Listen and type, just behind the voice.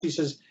He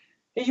says,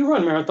 "Hey, you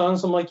run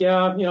marathons?" I'm like, "Yeah,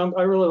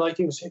 I really like it."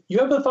 He goes, "You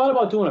ever thought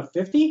about doing a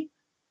 50?"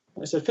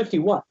 I said, "50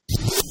 what?"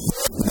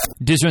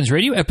 Diz Runs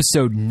Radio,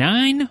 episode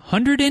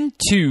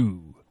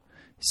 902,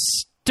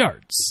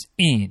 starts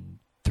in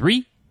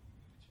 3,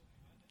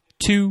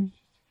 2.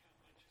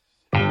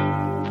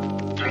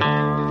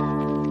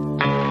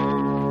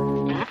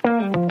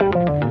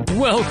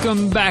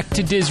 Welcome back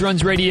to Diz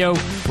Runs Radio,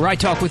 where I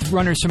talk with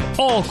runners from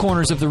all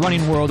corners of the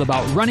running world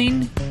about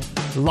running,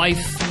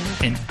 life,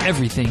 and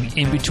everything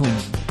in between.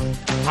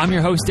 I'm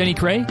your host, Denny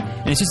Cray,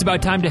 and it's just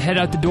about time to head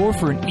out the door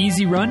for an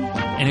easy run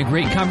and a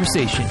great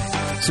conversation.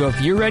 So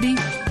if you're ready,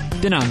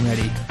 then I'm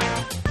ready.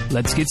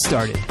 Let's get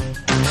started.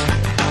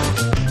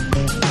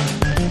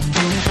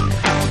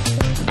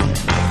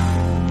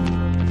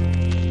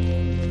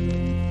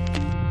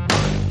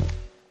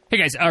 Hey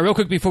guys, real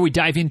quick before we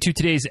dive into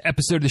today's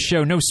episode of the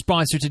show, no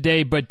sponsor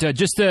today, but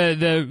just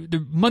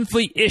the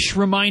monthly-ish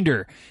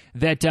reminder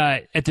that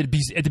at the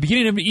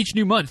beginning of each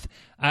new month,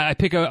 I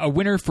pick a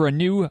winner for a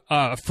new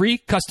free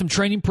custom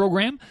training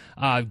program,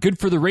 good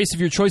for the race of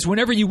your choice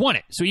whenever you want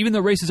it. So even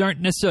though races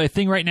aren't necessarily a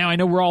thing right now, I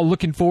know we're all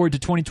looking forward to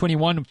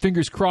 2021.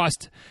 Fingers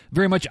crossed,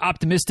 very much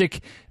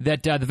optimistic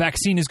that the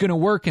vaccine is going to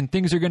work and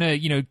things are going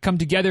to come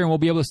together and we'll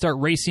be able to start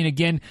racing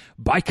again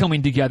by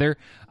coming together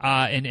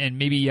and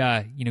maybe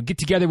get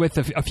together with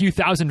a few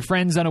thousand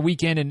friends on a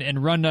weekend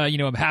and run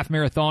a half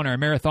marathon or a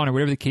marathon or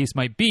whatever the case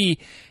might be.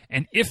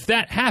 And if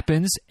that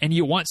happens and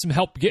you want some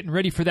help getting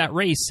ready for that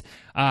race,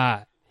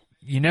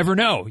 you never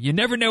know. You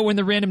never know when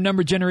the random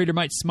number generator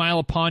might smile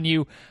upon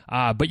you,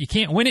 but you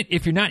can't win it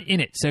if you're not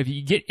in it. So if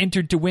you get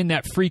entered to win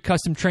that free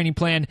custom training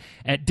plan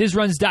at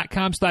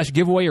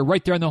dizruns.com/giveaway or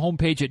right there on the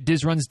homepage at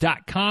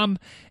dizruns.com.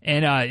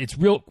 And it's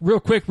real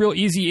quick, real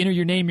easy. Enter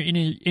your name,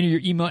 enter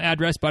your email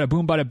address, bada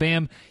boom, bada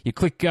bam. You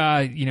click,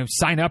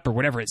 sign up or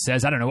whatever it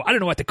says. I don't know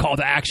what the call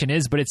to action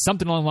is, but it's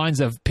something along the lines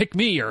of pick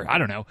me or I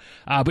don't know.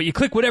 But you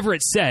click whatever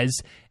it says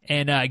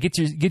and get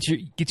you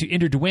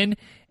entered to win.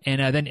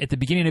 And then at the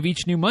beginning of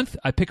each new month,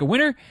 I pick a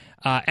winner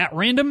at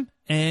random.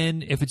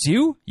 And if it's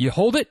you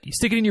hold it, you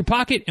stick it in your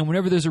pocket. And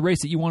whenever there's a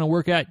race that you want to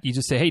work at, you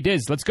just say, "Hey,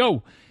 Diz, let's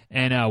go."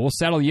 And we'll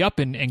saddle you up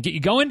and get you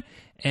going.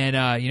 And,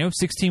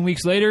 16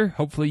 weeks later,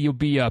 hopefully you'll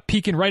be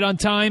peaking right on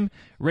time,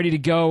 ready to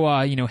go,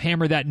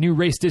 hammer that new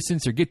race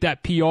distance or get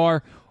that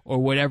PR or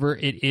whatever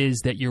it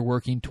is that you're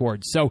working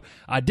towards. So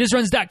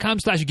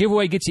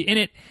dizruns.com/giveaway gets you in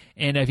it.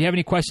 And if you have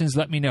any questions,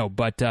 let me know.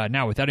 But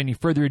now, without any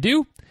further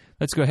ado,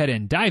 let's go ahead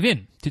and dive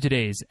in to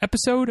today's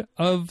episode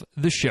of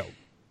the show.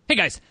 Hey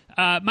guys,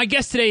 my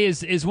guest today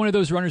is one of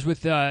those runners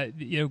with one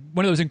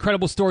of those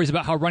incredible stories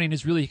about how running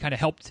has really kind of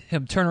helped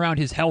him turn around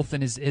his health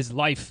and his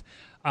life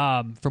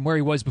from where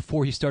he was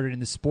before he started in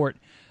the sport.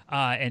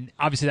 And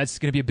obviously that's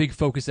going to be a big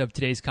focus of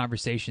today's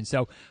conversation.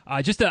 So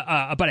just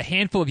about a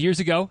handful of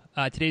years ago,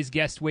 today's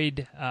guest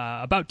weighed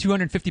about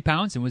 250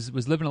 pounds and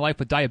was living a life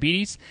with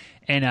diabetes.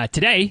 And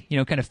today,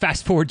 kind of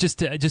fast forward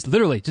just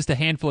literally a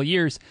handful of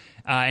years,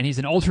 and he's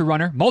an ultra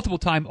runner,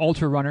 multiple-time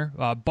ultra runner,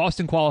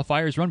 Boston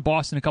qualifiers, run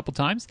Boston a couple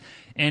times,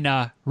 and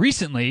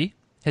recently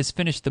has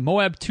finished the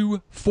Moab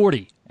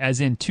 240,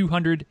 as in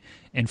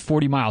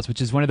 240 miles,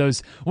 which is one of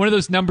those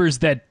numbers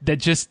that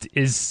just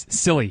is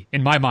silly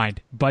in my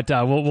mind. But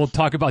we'll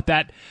talk about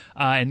that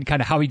and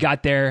kind of how he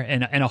got there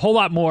and a whole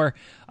lot more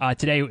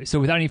today. So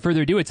without any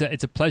further ado, it's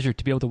a pleasure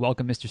to be able to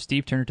welcome Mr.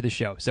 Steve Turner to the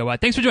show. So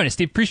thanks for joining us,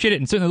 Steve. Appreciate it,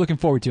 and certainly looking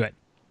forward to it.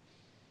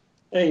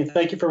 Hey,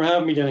 thank you for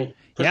having me, Denny.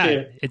 Appreciate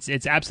it.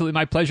 It's absolutely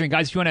my pleasure. And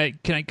guys, if you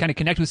want to kind of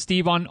connect with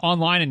Steve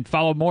online and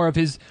follow more of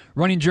his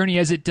running journey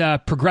as it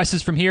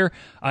progresses from here,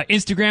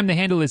 Instagram, the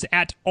handle is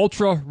at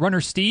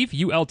UltraRunnerSteve,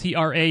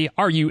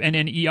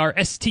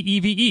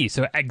 UltraRunnerSteve.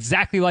 So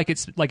exactly like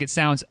it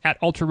sounds, at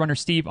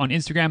UltraRunnerSteve on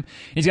Instagram. And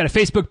he's got a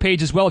Facebook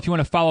page as well if you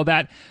want to follow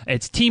that.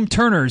 It's Team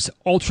Turner's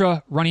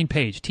Ultra Running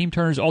page. Team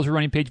Turner's Ultra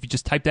Running page. If you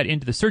just type that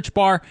into the search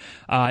bar,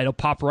 it'll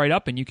pop right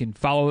up and you can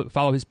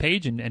follow his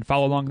page and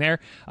follow along there.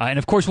 And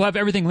of course, we'll have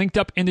everything linked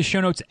up in the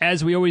show notes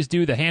as we always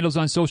do. The handles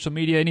on social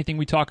media, anything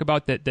we talk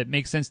about that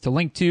makes sense to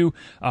link to,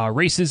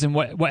 races and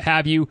what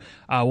have you,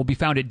 will be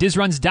found at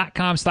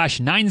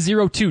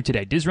dizruns.com/902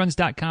 today.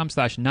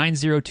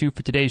 Dizruns.com/902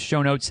 for today's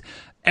show notes.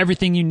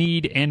 Everything you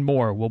need and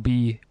more will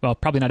be, well,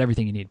 probably not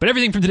everything you need, but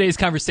everything from today's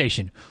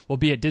conversation will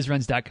be at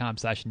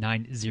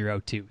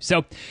dizruns.com/902.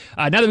 So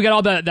now that we got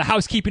all the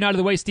housekeeping out of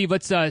the way, Steve,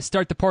 let's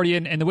start the party.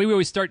 And the way we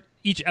always start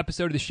each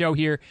episode of the show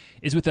here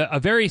is with a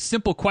very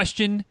simple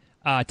question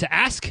to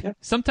ask. Yep.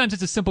 Sometimes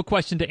it's a simple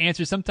question to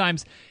answer.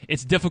 Sometimes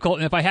it's difficult.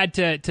 And if I had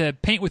to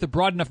paint with a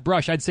broad enough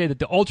brush, I'd say that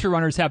the ultra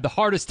runners have the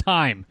hardest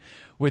time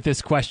with this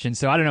question.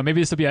 So I don't know,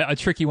 maybe this will be a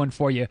tricky one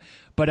for you,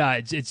 but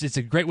it's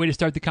a great way to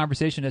start the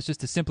conversation. It's just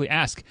to simply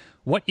ask,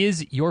 what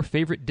is your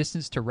favorite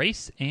distance to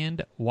race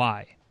and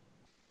why?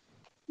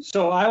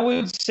 So I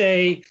would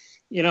say,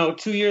 2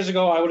 years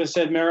ago, I would have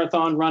said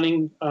marathon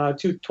running,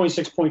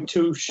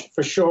 26.2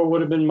 for sure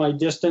would have been my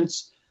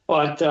distance.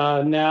 But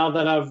now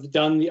that I've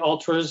done the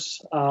ultras,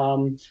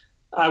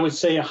 I would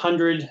say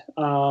 100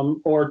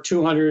 or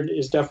 200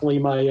 is definitely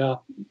my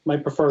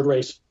preferred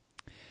race.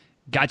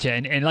 Gotcha.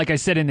 And like I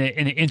said in the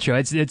intro,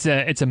 it's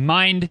a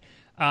mind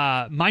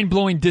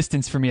blowing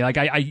distance for me. Like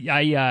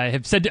I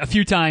have said a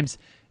few times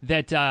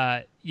that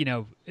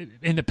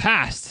in the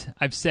past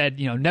I've said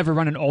never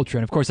run an ultra,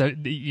 and of course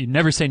you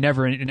never say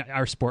never in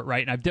our sport,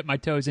 right? And I've dipped my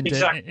toes into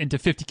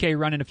 50K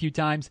running a few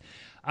times,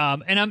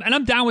 and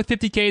I'm down with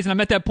 50Ks, and I'm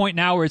at that point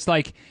now where it's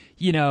like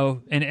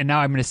and now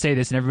I'm going to say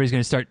this, and everybody's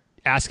going to start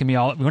asking me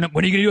when are you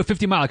going to do a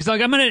 50 mile? Because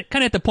like I'm kind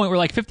of at the point where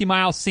like 50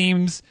 miles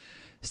seems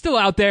still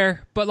out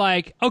there, but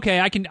like, okay,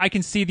 I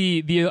can see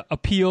the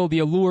appeal, the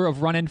allure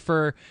of running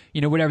for,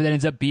 whatever that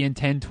ends up being,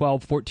 10,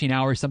 12, 14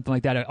 hours, something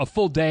like that, a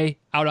full day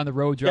out on the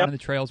roads or out on the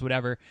trails,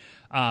 whatever.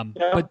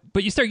 But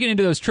you start getting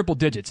into those triple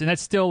digits, and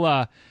that's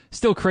still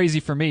crazy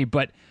for me.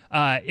 But,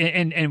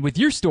 and with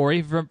your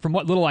story, from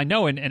what little I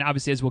know, and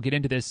obviously as we'll get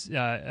into this,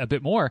 a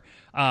bit more,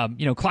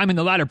 climbing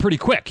the ladder pretty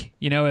quick,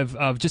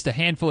 of just a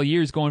handful of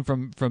years going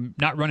from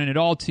not running at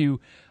all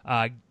to,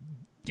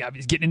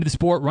 getting into the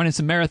sport, running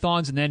some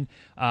marathons, and then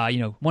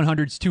 100s,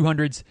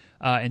 200s,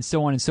 and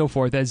so on and so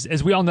forth.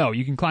 As we all know,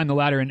 you can climb the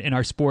ladder in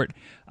our sport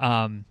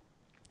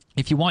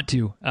if you want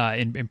to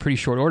in pretty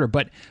short order.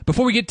 But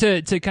before we get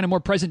to kind of more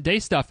present day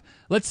stuff,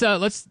 let's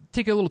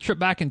take a little trip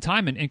back in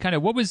time and kind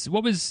of what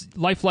was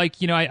life like.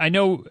 I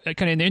know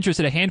kind of in the interest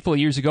at a handful of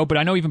years ago, but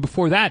I know even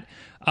before that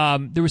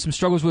there were some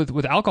struggles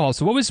with alcohol.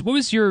 So what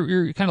was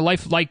your kind of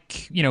life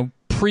like?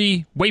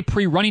 Way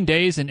pre running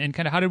days, and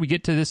kind of how did we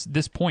get to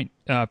this point,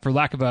 for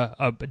lack of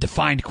a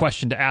defined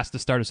question to ask to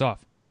start us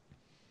off?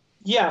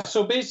 Yeah,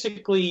 so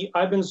basically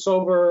I've been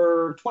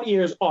sober 20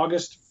 years,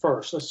 August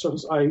 1st. So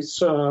I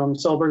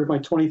celebrated my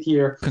 20th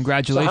year.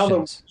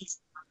 Congratulations.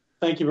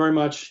 Thank you very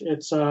much.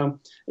 It's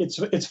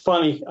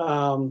funny.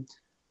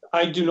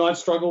 I do not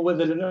struggle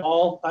with it at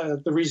all.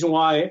 The reason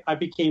why I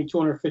became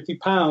 250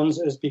 pounds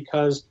is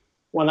because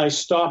when I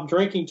stopped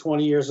drinking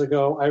 20 years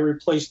ago, I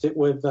replaced it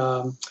with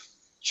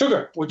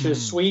sugar, which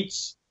is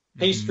sweets,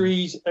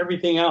 pastries,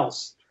 everything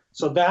else.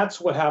 So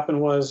that's what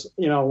happened was,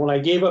 when I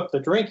gave up the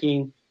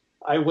drinking,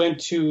 I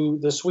went to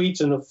the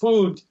sweets and the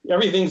food.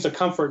 Everything's a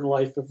comfort in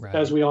life,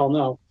 as we all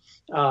know.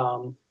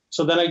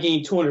 So then I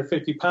gained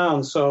 250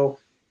 pounds. So,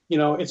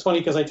 it's funny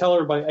because I tell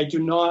everybody I do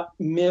not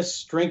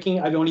miss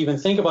drinking. I don't even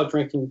think about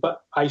drinking,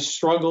 but I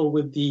struggle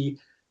with the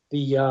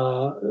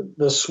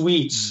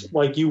sweets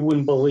like you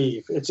wouldn't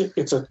believe.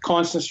 It's a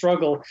constant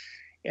struggle.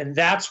 And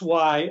that's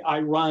why I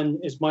run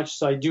as much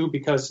as I do,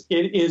 because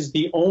it is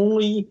the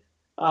only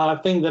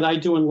thing that I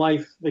do in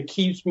life that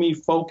keeps me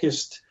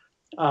focused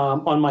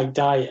on my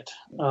diet.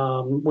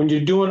 When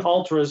you're doing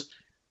ultras,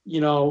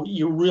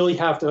 you really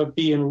have to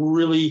be in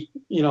really,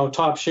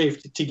 top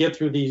shape to get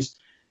through these.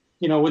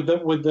 With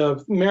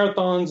the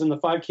marathons and the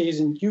 5Ks,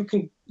 and you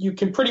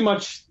can pretty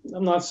much,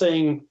 I'm not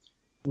saying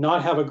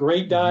not have a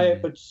great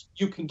diet, but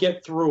you can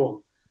get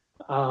through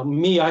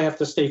them. Me, I have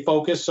to stay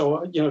focused.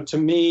 So, to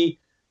me,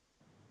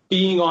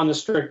 being on the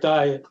strict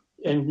diet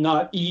and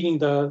not eating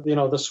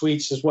the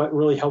sweets is what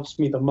really helps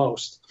me the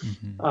most.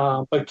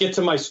 But get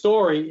to my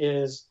story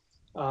is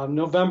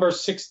November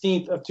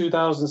 16th of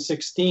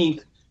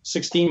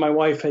 2016, my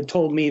wife had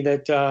told me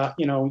that,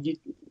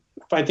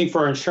 I think for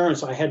our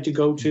insurance, I had to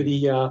go to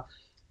the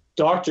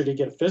doctor to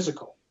get a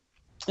physical.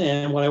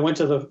 And when I went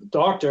to the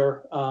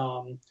doctor,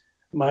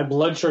 my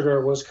blood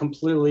sugar was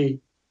completely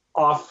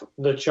off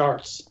the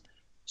charts.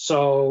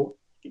 So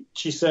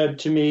she said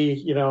to me,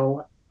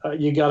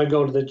 you got to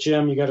go to the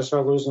gym. You got to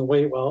start losing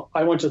weight. Well,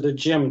 I went to the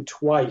gym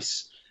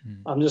twice.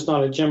 I'm just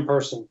not a gym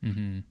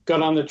person.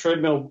 Got on the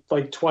treadmill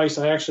like twice.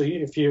 I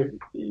actually,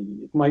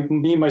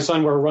 me and my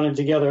son were running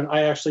together, and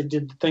I actually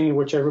did the thing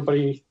which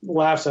everybody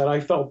laughs at. I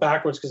fell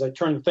backwards because I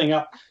turned the thing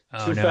up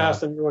too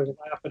fast, and everybody was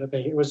laughing at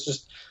me. It was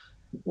just,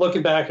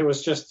 looking back, it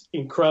was just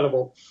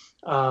incredible.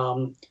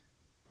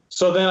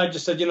 So then I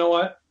just said, you know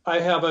what? I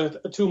have a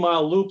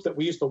 2-mile loop that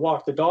we used to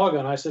walk the dog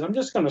on. I said, I'm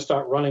just going to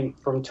start running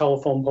from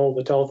telephone pole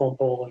to telephone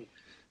pole. And,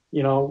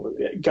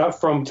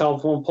 got from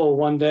telephone pole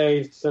one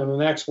day to the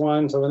next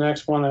one to the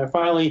next one. I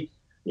finally,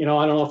 I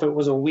don't know if it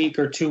was a week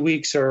or 2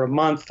 weeks or a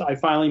month, I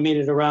finally made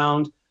it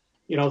around,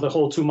 the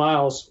whole 2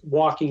 miles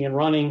walking and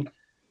running.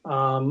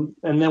 And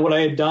then what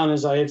I had done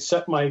is I had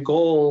set my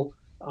goal.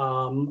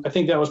 I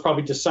think that was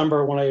probably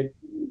December when I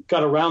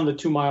got around the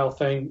 2-mile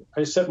thing.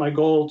 I set my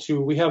goal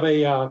we have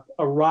a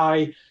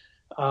Rye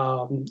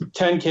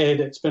 10K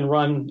that's been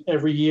run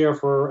every year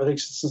for, I think,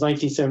 since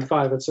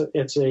 1975.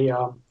 It's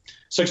a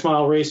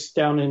 6-mile race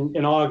down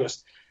in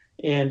August.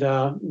 And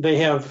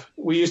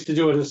we used to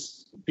do it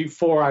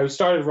before I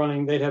started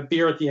running, they'd have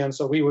beer at the end.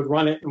 So we would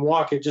run it and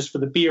walk it just for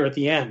the beer at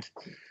the end.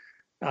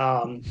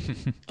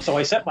 So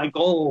I set my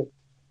goal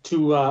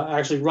to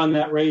actually run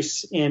that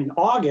race in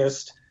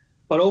August.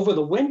 But over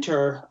the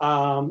winter,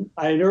 I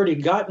had already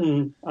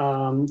gotten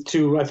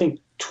to, I think,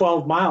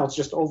 12 miles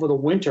just over the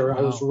winter.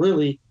 Wow.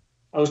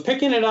 I was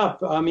picking it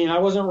up. I mean, I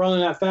wasn't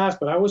running that fast,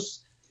 but I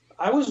was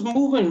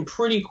moving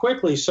pretty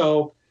quickly.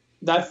 So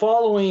that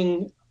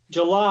following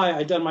July,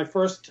 I done my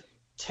first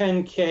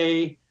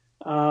 10K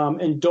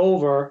in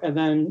Dover, and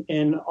then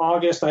in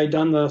August I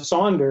done the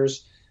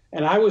Saunders,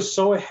 And I was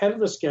so ahead of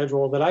the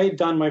schedule that I had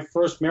done my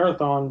first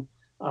marathon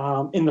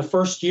in the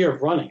first year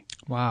of running.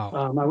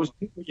 Wow. I was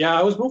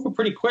moving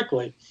pretty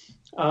quickly.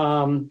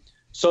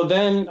 So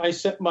then I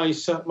set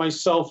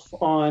myself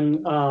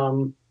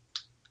on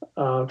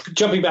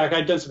jumping back.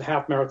 I'd done some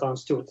half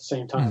marathons too at the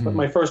same time, but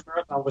my first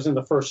marathon was in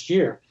the first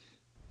year.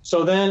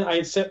 So then I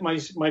had set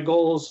my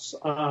goals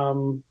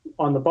on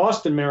the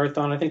Boston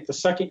Marathon, I think the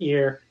second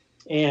year.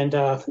 And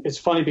it's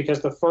funny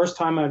because the first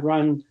time I'd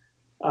run,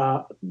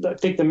 I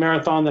think the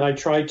marathon that I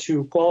tried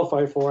to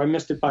qualify for, I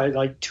missed it by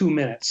like 2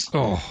 minutes.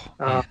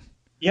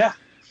 Yeah.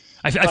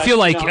 I feel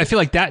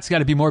like that's got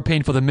to be more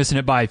painful than missing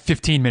it by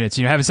 15 minutes.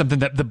 Having something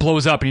that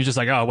blows up and you're just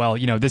like, oh well,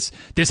 this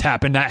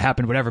happened, that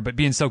happened, whatever. But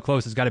being so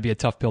close has got to be a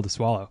tough pill to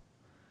swallow.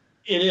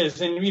 It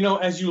is, and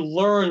as you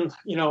learn,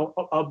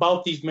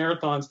 about these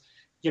marathons,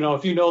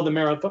 if you know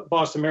the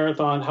Boston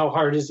Marathon, how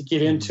hard it is to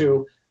get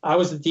into. I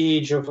was at the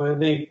age of, I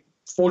think,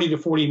 40 to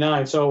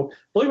 49. So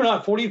believe it or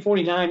not, 40 to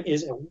 49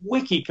 is a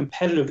wicked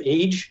competitive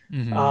age. I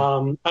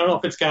don't know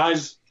if it's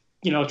guys,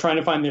 trying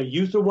to find their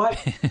youth or what.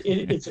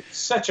 It's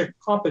such a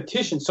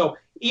competition. So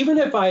even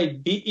if I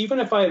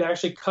had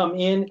actually come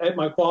in at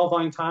my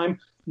qualifying time,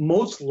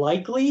 most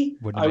likely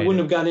I wouldn't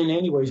have gotten in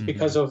anyways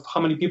because of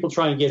how many people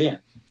try and get in.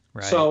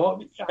 Right.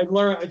 So I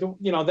learned,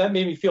 that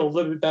made me feel a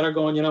little bit better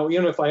going,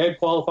 even if I had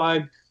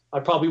qualified,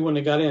 I probably wouldn't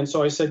have got in.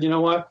 So I said, you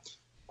know what?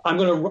 I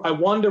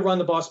wanted to run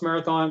the Boston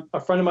Marathon. A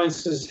friend of mine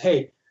says,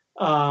 hey,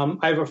 I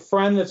have a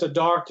friend that's a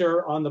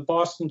doctor on the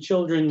Boston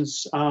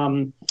Children's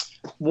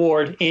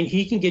ward, and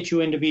he can get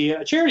you in to be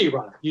a charity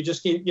runner. You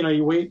just get,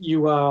 you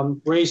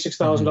raise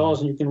 $6,000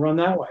 and you can run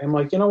that way. I'm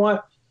like, you know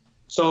what?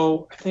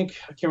 So I can't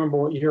remember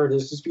what year it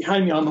is. It's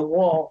behind me on the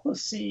wall.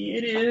 Let's see.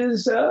 It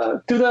is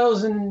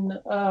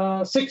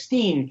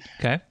 2016.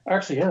 Okay.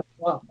 Actually, yeah.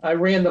 Wow. I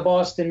ran the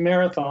Boston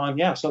Marathon.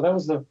 Yeah. So that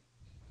was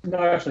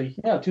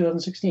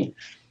 2016.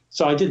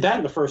 So I did that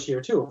in the first year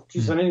too.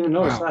 Jeez, I didn't even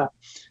notice that.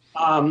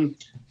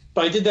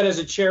 But I did that as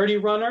a charity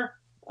runner.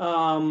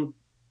 And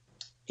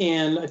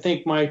I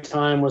think my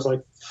time was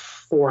like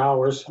 4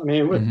 hours. I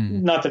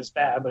mean, not that it's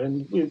bad, but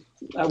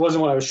that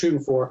wasn't what I was shooting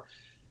for.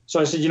 So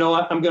I said, you know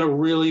what, I'm going to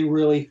really,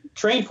 really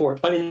train for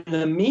it. But in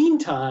the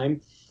meantime,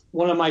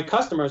 one of my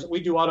customers, we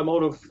do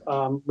automotive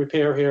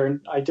repair here,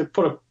 and I did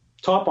put a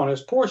top on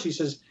his Porsche. He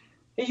says,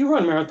 hey, you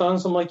run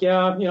marathons? I'm like,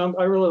 yeah,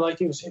 I really like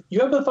it. He said,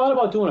 you ever thought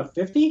about doing a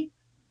 50?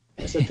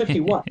 I said, 50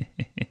 what?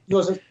 He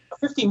goes, a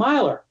 50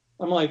 miler.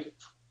 I'm like,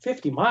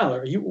 50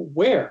 miler? You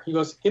where? He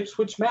goes,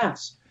 Ipswich,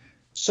 Mass.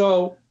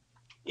 So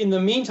in the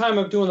meantime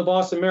of doing the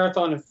Boston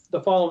Marathon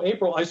the following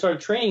April, I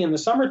started training in the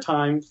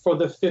summertime for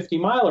the 50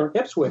 miler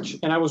Ipswich.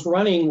 And I was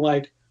running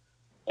like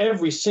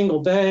every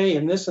single day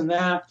and this and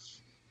that.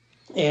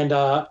 And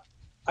I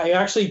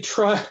actually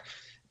tried.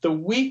 The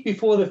week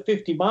before the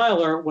 50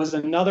 miler was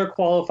another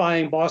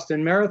qualifying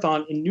Boston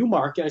Marathon in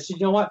Newmarket. I said,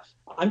 you know what?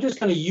 I'm just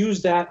going to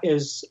use that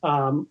as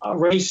a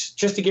race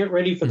just to get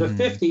ready for the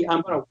 50.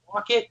 I'm going to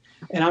walk it,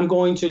 and I'm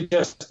going to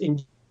just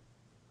enjoy.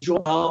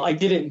 I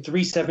did it in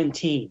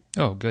 3:17.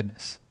 Oh,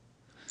 goodness.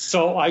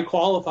 So I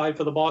qualified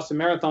for the Boston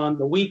Marathon.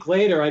 The week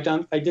later, I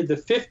did the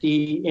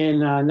 50 in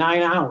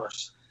 9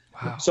 hours.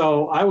 Wow.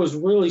 So I was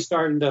really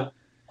starting to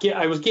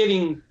I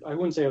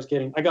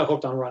got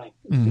hooked on running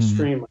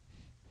extremely.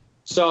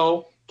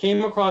 So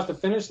came across the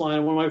finish line,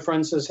 and one of my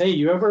friends says, hey,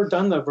 you ever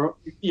thought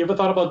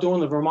about doing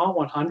the Vermont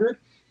 100?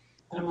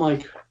 And I'm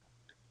like,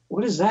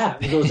 what is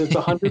that? He goes, it's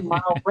a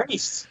 100-mile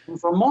race in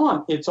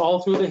Vermont. It's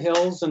all through the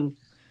hills, and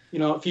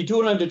if you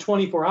do it under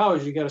 24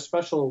 hours, you get a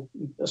special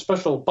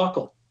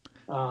buckle.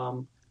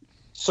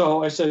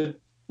 So I said,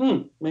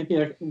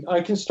 maybe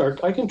I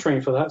can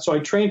train for that. So I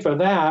trained for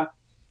that,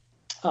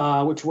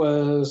 which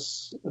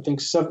was, I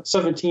think,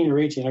 17 or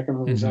 18. I can't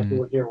remember exactly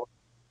what year it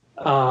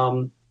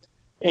was.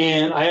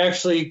 And I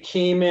actually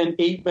came in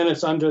 8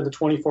 minutes under the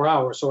 24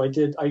 hours. So I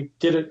did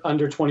it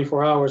under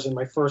 24 hours in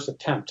my first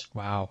attempt.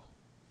 Wow.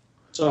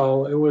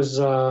 So it was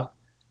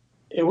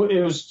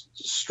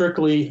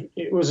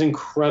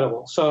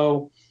incredible.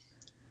 So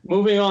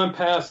moving on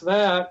past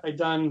that, I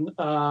done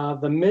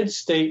the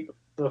mid-state.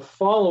 The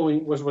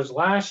following was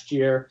last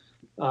year.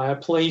 I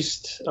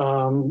placed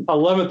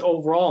 11th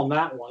overall in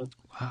that one.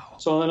 Wow.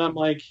 So then I'm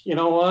like, you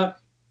know what?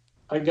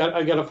 I got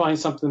to find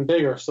something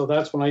bigger. So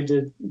that's when I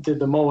did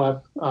the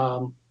Moab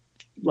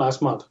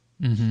last month.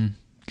 Mm-hmm.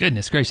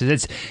 Goodness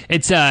gracious,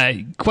 it's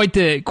quite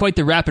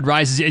the rapid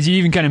rise, as you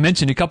even kind of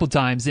mentioned a couple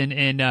times,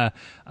 and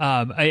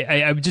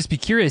I would just be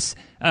curious,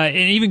 and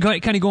even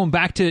kind of going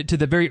back to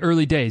the very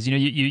early days.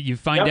 You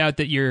find out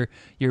that your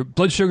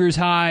blood sugar is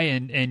high,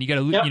 and you got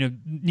to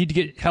need to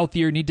get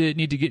healthier, need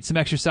to get some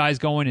exercise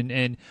going,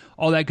 and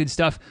all that good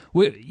stuff.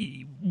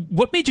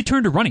 What made you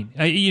turn to running?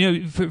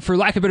 For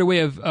lack of a better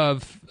way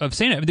of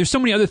saying it, there's so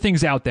many other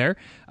things out there,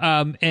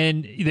 and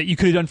that you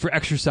could have done for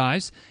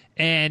exercise,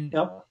 and.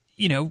 Yep.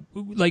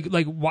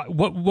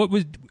 What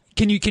was?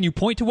 Can you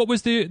point to what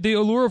was the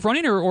allure of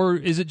running, or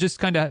is it just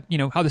kind of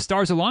how the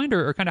stars aligned,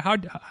 or kind of how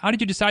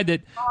did you decide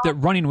that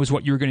running was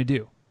what you were going to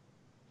do?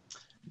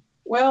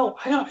 Well,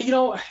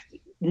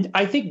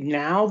 I think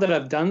now that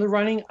I've done the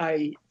running,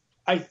 I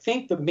I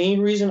think the main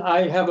reason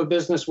I have a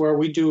business where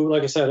we do,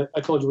 like I said,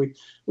 I told you,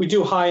 we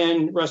do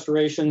high-end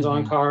restorations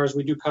on cars,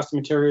 we do custom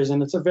interiors,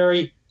 and it's a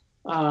very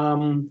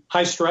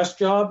high stress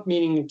job,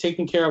 meaning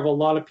taking care of a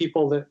lot of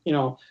people that,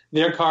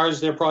 their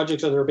cars, their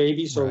projects are their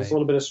babies. So there's a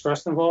little bit of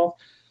stress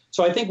involved.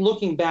 So I think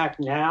looking back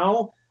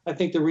now, I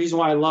think the reason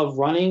why I love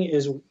running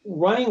is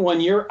running when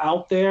you're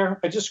out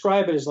there. I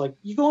describe it as like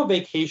you go on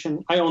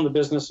vacation. I own the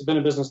business. I've been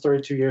in business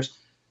 32 years.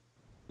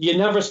 You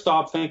never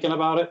stop thinking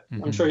about it.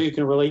 Mm-hmm. I'm sure you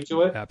can relate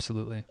to it.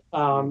 Absolutely. You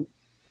know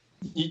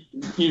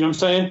what I'm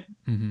saying?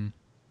 Mm-hmm.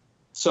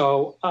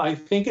 So I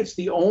think it's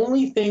the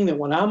only thing that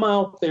when I'm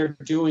out there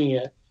doing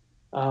it,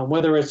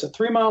 whether it's a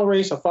 3-mile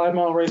race, a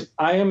 5-mile race,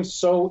 I am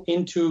so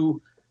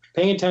into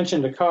paying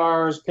attention to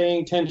cars,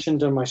 paying attention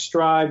to my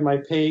stride, my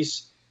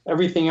pace,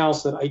 everything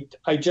else that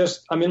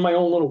I'm in my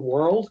own little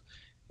world.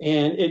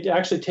 And it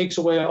actually takes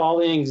away all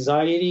the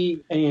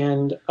anxiety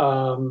and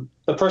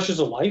the pressures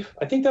of life.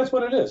 I think that's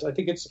what it is. I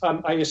think it's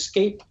I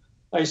escape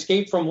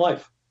from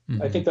life.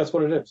 Mm-hmm. I think that's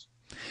what it is.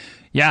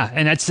 Yeah,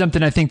 and that's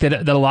something I think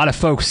that a lot of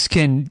folks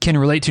can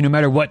relate to, no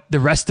matter what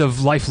the rest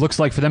of life looks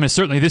like for them. And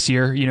certainly this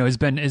year, has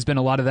been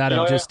a lot of that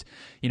of just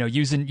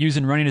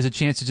using running as a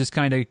chance to just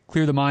kind of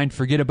clear the mind,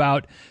 forget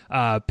about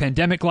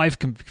pandemic life,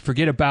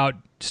 forget about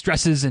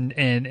stresses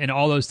and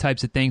all those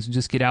types of things, and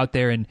just get out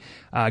there and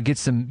get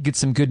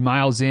some good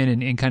miles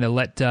in and kind of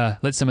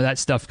let some of that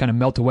stuff kind of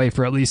melt away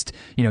for at least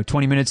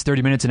 20 minutes,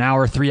 30 minutes, an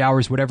hour, 3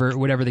 hours,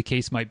 whatever the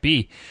case might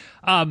be.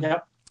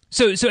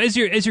 So as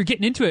you're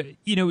getting into it,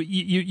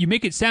 you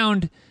make it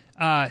sound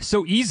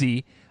so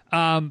easy,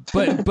 but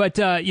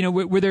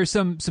were there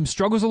some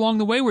struggles along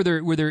the way? Were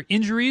there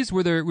injuries?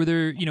 Were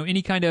there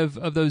any kind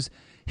of those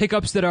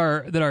hiccups that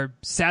are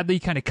sadly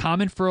kind of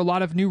common for a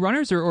lot of new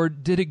runners, or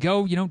did it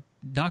go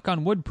knock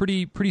on wood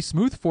pretty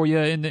smooth for you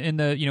in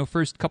the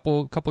first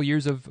couple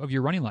years of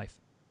your running life?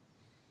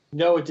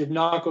 No, it did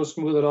not go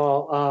smooth at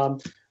all.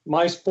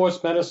 My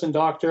sports medicine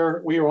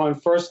doctor, we were on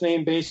first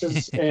name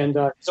basis, and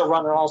he's a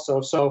runner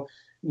also. So,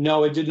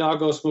 no, it did not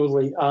go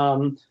smoothly.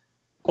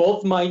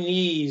 Both my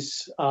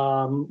knees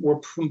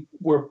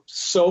were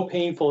so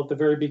painful at the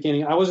very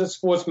beginning. I was at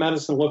sports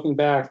medicine looking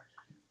back,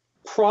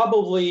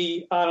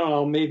 probably, I don't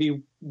know,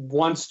 maybe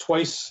once,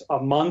 twice a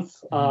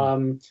month.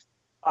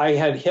 I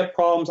had hip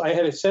problems. I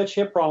had such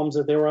hip problems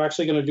that they were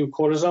actually going to do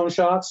cortisone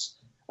shots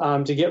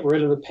to get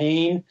rid of the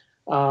pain.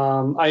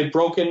 I had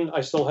broken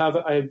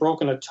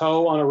a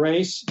toe on a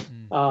race,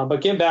 but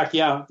getting back,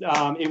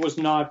 it was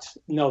not,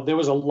 there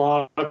was a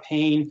lot of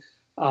pain.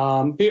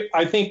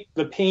 I think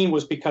the pain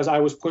was because I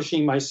was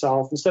pushing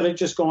myself instead of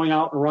just going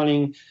out and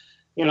running,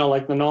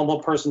 like the normal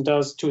person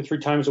does 2 or 3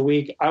 times a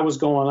week. I was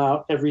going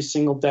out every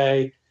single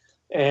day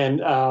and,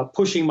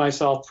 pushing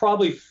myself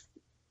probably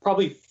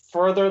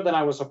further than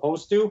I was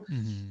supposed to.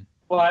 Mm-hmm.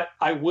 But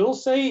I will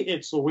say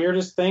it's the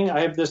weirdest thing.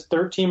 I have this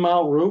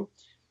 13-mile route,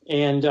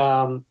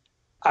 and,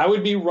 I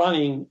would be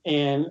running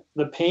and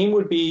the pain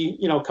would be,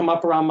 come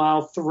up around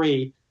mile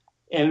 3,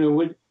 and it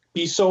would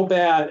be so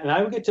bad. And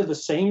I would get to the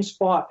same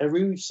spot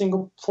every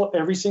single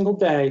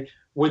day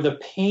where the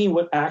pain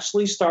would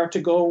actually start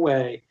to go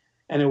away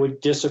and it would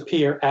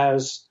disappear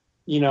as,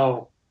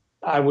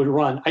 I would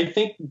run. I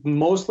think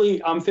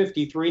mostly I'm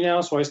 53 now.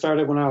 So I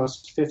started when I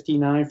was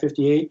 59,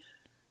 58.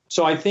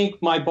 So I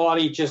think my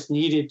body just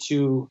needed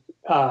to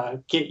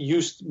get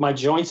used, my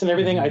joints and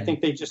everything. Mm-hmm. I think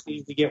they just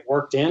needed to get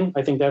worked in.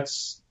 I think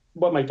that's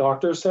what my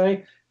doctors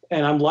say.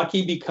 And I'm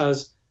lucky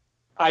because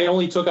I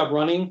only took up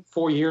running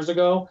 4 years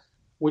ago,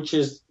 which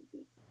is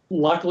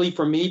luckily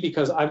for me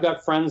because I've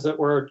got friends that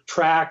were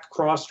track,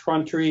 cross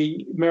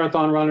country,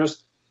 marathon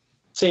runners,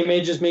 same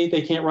age as me.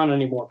 They can't run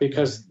anymore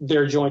because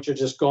their joints are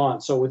just gone.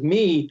 So with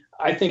me,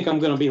 I think I'm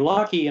going to be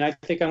lucky, and I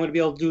think I'm going to be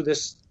able to do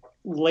this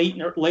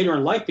later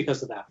in life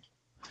because of that.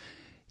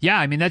 Yeah,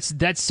 I mean that's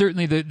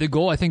certainly the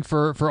goal, I think,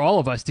 for all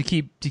of us to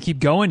keep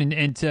going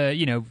and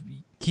to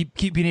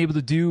keep being able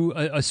to do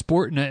a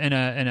sport and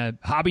a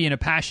hobby and a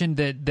passion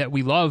that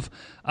we love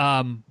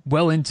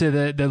well into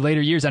the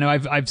later years. I know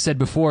I've said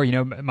before,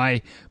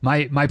 my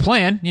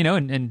plan,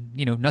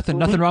 and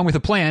nothing wrong with a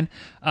plan,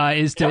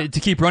 is to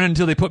keep running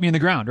until they put me in the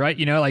ground, right?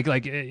 I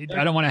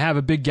don't want to have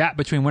a big gap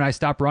between when I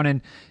stop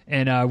running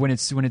and when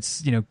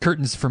it's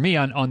curtains for me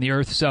on the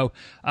earth. So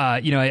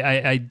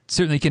I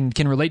certainly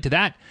can relate to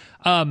that.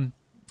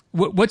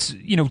 What's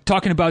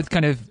talking about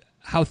kind of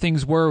how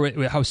things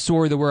were, how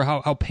sore they were,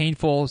 how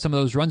painful some of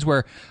those runs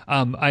were.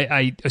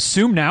 I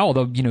assume now,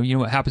 although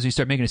what happens when you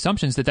start making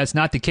assumptions, that's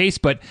not the case.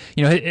 But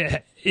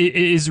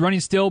is running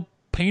still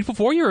painful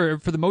for you, or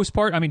for the most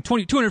part? I mean,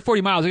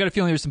 240 miles. I got a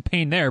feeling there's some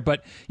pain there.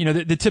 But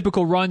the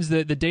typical runs,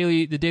 the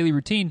daily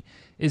routine,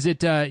 is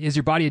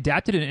your body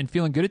adapted and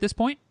feeling good at this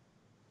point?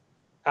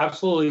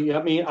 Absolutely.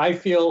 I mean, I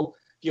feel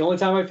the only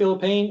time I feel the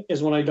pain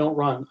is when I don't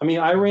run. I mean,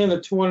 I ran the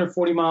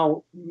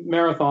 240-mile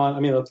marathon. I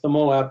mean, the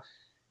Moab.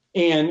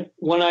 And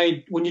when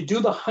you do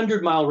the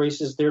 100-mile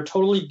races, they're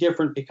totally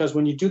different because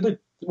when you do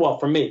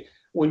for me,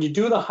 when you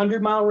do the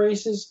 100-mile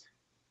races,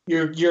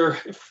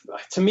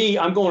 to me,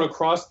 I'm going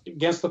across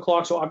against the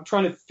clock. So I'm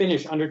trying to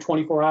finish under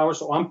 24 hours.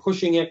 So I'm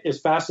pushing it as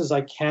fast as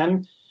I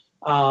can.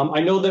 I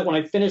know that when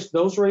I finish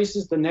those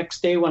races, the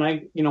next day when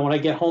I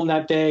get home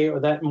that day or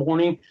that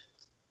morning,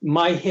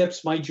 my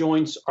hips, my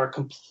joints are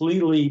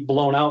completely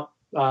blown out.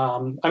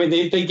 I mean,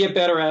 they get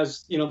better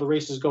as, the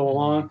races go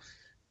along.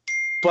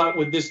 But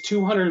with this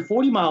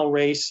 240-mile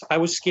race, I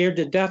was scared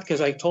to death because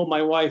I told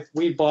my wife,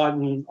 we bought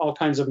all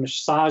kinds of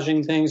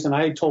massaging things, and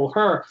I told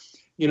her,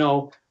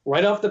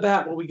 right off the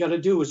bat, what we got to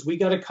do is we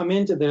got to come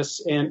into this,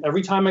 and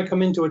every time I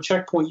come into a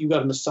checkpoint, you got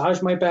to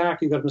massage my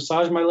back, you got to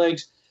massage my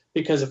legs,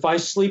 because if I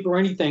sleep or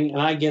anything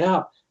and I get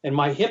up and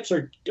my hips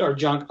are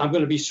junk, I'm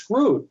going to be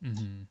screwed.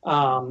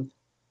 Mm-hmm.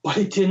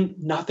 But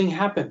nothing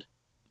happened.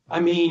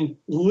 I mean,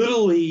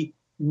 literally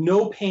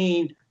no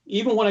pain.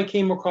 Even when I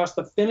came across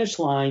the finish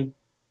line,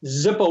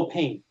 Zippo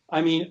pain.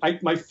 I mean,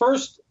 my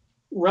first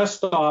rest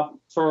stop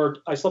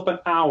I slept an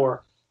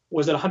hour,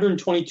 was at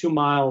 122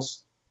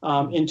 miles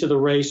into the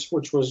race,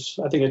 which was,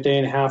 I think, a day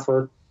and a half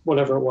or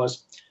whatever it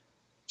was.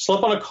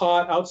 Slept on a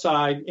cot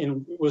outside,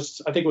 and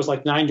I think it was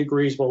like 9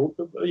 degrees, well,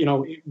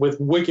 with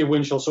wicked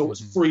wind chill, so it was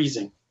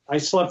freezing. I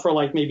slept for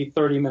like maybe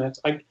 30 minutes.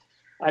 I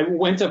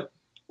went to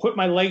put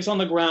my legs on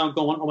the ground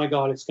going, oh my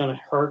God, it's going to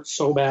hurt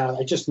so bad.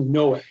 I just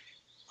know it.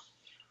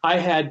 I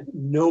had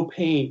no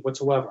pain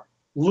whatsoever.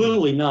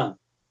 Literally none.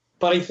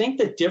 But I think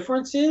the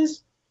difference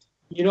is,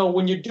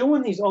 when you're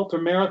doing these ultra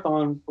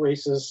marathon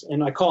races,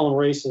 and I call them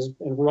races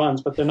and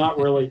runs, but they're not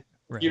really,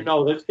 right.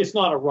 That it's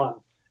not a run.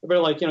 They're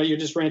like, you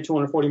just ran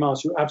 240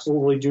 miles. You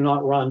absolutely do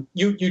not run.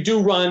 You do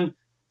run,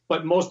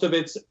 but most of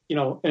it's,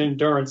 an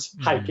endurance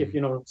hike, if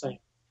you know what I'm saying.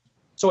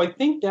 So I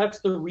think that's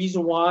the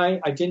reason why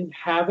I didn't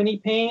have any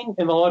pain.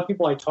 And a lot of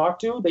people I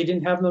talked to, they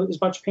didn't have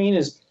as much pain,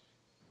 as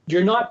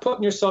you're not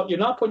putting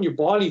your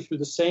body through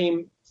the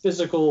same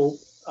physical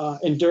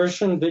endurance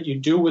that you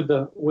do with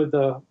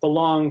the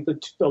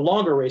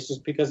longer races,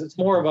 because it's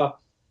more of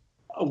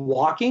a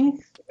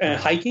walking and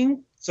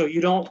hiking. So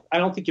I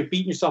don't think you're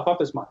beating yourself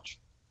up as much.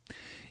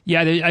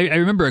 Yeah, I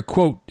remember a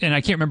quote, and I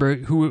can't remember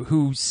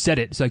who said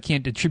it, so I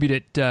can't attribute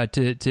it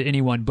to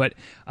anyone. But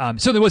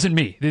so there wasn't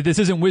me. This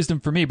isn't wisdom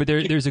for me. But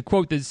there's a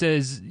quote that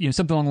says,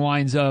 something along the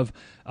lines of,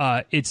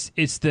 "It's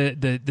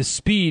the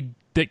speed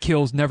that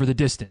kills, never the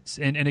distance."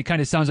 And it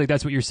kind of sounds like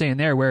that's what you're saying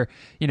there, where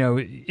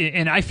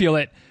and I feel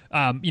it.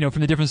 From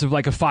the difference of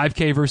like a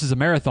 5K versus a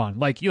marathon.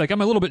 Like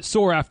I'm a little bit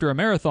sore after a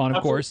marathon,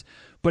 of course,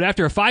 but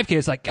after a 5K,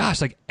 it's like, gosh,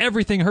 like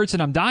everything hurts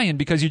and I'm dying,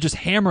 because you're just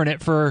hammering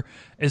it for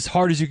as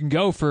hard as you can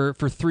go for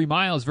 3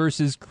 miles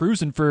versus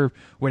cruising for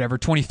whatever,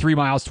 23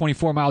 miles,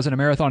 24 miles in a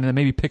marathon, and then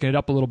maybe picking it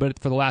up a little bit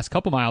for the last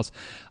couple miles.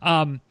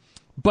 So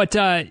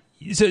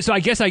I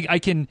guess I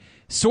can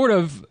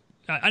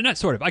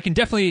I can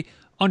definitely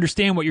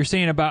understand what you're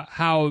saying about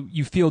how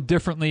you feel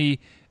differently,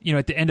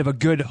 at the end of a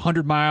good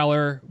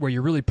 100-miler where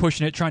you're really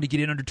pushing it, trying to get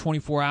in under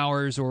 24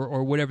 hours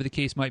or whatever the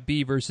case might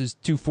be, versus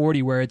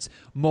 240 where it's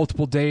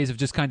multiple days of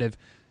just kind of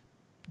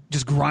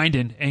just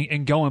grinding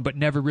and going, but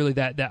never really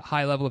that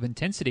high level of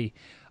intensity.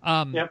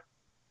 Yep.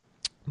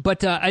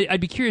 But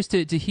I'd be curious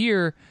to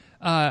hear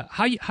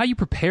how you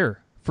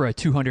prepare for a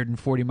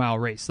 240-mile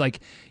race. Like,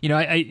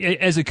 I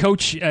as a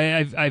coach,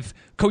 I've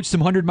coached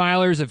some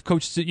 100-milers. I've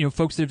coached,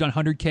 folks that have done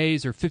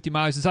 100Ks or 50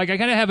 miles. It's like I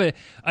kind of have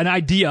an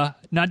idea,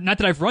 not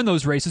that I've run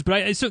those races, but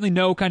I certainly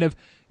know kind of,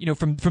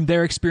 from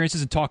their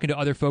experiences and talking to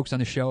other folks on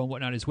the show and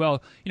whatnot as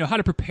well, how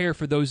to prepare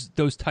for those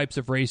types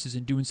of races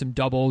and doing some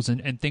doubles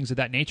and things of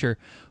that nature.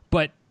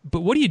 But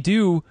what do you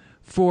do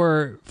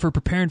for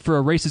preparing for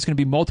a race that's going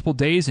to be multiple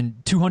days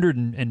and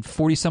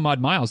 240 some odd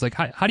miles? Like,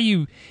 how do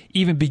you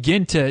even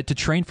begin to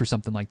train for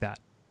something like that?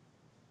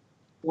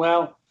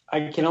 Well,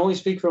 I can only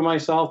speak for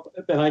myself,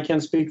 and I can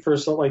speak for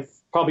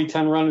probably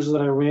 10 runners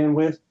that I ran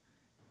with.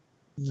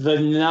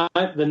 The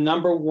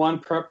number one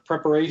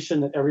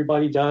preparation that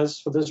everybody does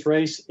for this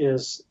race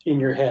is in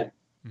your head.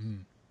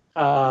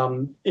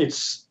 Mm-hmm.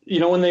 It's,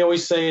 when they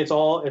always say it's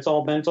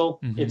all mental,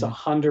 mm-hmm. It's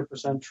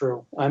 100%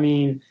 true. I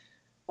mean,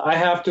 I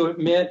have to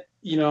admit,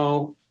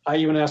 I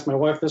even asked my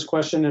wife this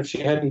question, if she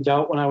had any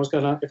doubt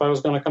if I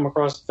was gonna come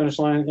across the finish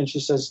line, and she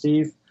says,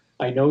 "Steve,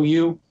 I know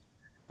you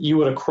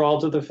would have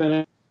crawled to the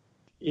finish.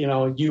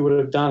 You would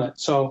have done it."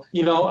 So,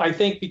 I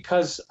think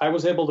because I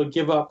was able to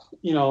give up,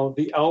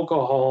 the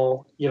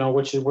alcohol,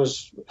 which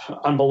was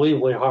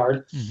unbelievably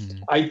hard.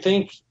 Mm-hmm. I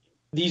think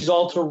these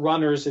ultra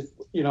runners,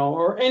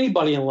 or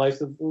anybody in life,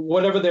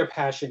 whatever their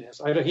passion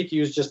is, I hate to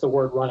use just the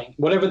word running,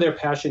 whatever their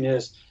passion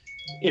is,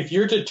 if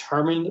you're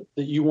determined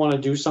that you want to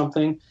do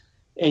something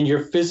and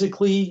you're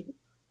physically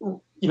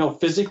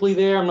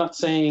there, I'm not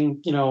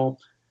saying,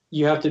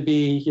 you have to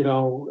be,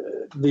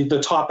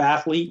 the top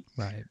athlete.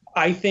 Right.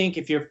 I think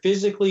if you're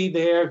physically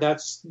there,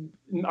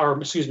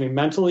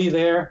 mentally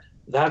there,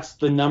 that's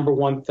the number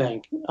one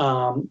thing.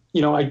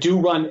 I do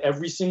run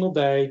every single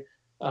day.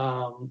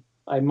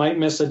 I might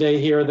miss a day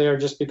here or there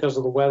just because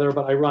of the weather,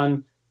 but I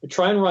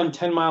try and run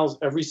 10 miles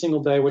every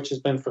single day, which has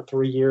been for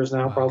 3 years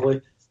now,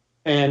 probably.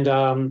 And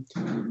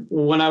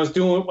when I was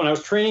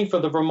training for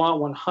the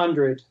Vermont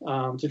 100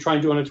 to try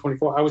and do under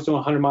 24, I was doing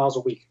 100 miles a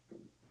week.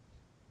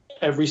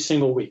 every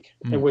single week,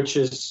 which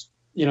is,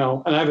 and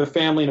I have a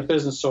family and a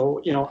business.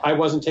 So, I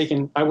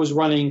was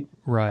running,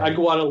 right. I'd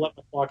go out at 11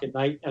 o'clock at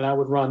night and I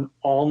would run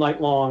all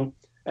night long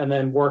and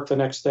then work the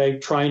next day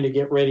trying to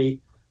get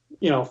ready,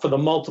 for the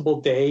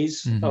multiple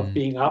days of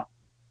being up.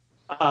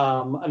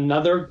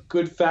 Another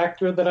good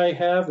factor that I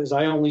have is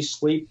I only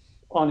sleep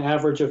on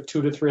average of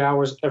 2 to 3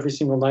 hours every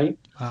single night.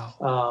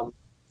 Wow.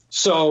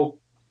 So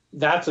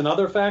that's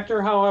another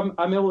factor how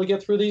I'm able to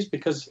get through these,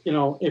 because,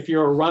 if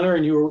you're a runner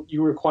and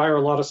you require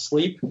a lot of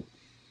sleep,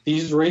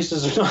 these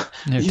races are not,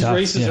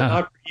 are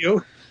not for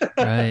you.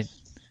 Right.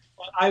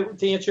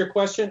 To answer your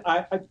question,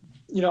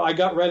 I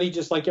got ready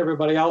just like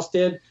everybody else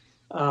did.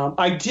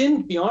 I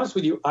didn't, be honest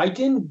with you, I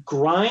didn't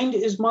grind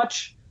as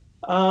much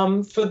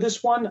for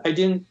this one. I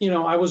didn't,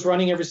 I was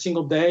running every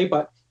single day,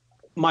 but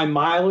my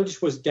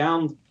mileage was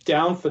down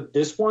for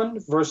this one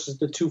versus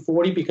the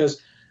 240,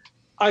 because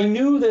I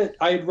knew that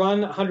I had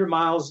run 100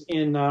 miles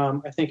in,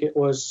 I think it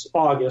was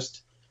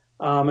August,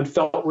 and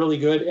felt really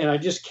good. And I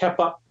just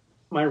kept up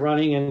my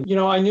running. And,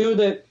 I knew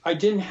that I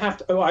didn't have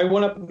to, I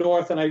went up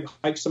north and I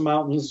hiked some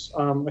mountains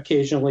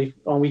occasionally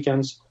on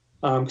weekends.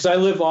 Because I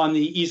live on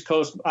the East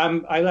Coast.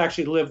 I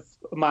actually live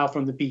a mile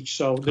from the beach,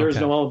 so there is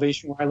no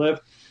elevation where I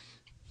live.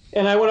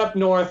 And I went up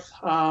north.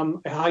 I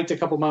hiked a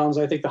couple mountains.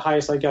 I think the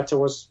highest I got to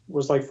was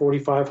like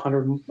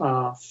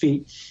 4,500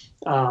 feet.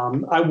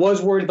 I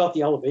was worried about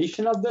the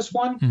elevation of this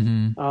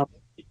one.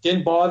 It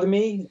didn't bother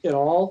me at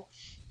all.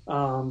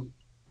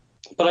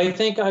 But I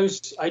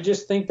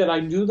just think that I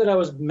knew that I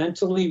was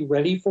mentally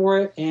ready for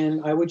it,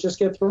 and I would just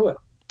get through it.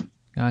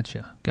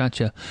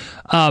 Gotcha.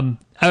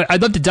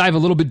 I'd love to dive a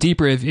little bit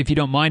deeper, if you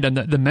don't mind, on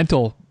the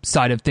mental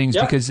side of things,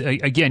 because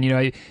again,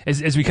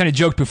 as we kind of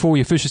joked before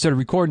we officially started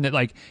recording, that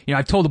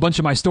I've told a bunch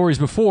of my stories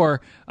before,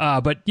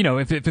 but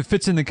if it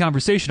fits in the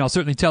conversation, I'll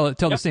certainly tell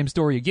the same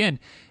story again.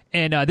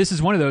 And this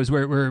is one of those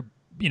where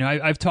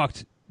I've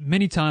talked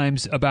many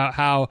times about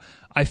how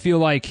I feel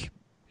like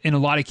in a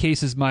lot of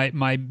cases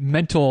my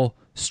mental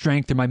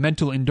strength or my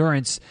mental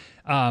endurance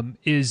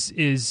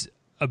is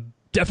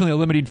definitely a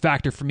limiting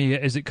factor for me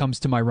as it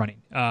comes to my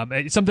running.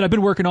 It's something I've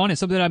been working on.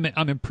 It's something that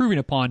I'm improving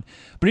upon.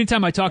 But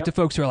anytime I talk to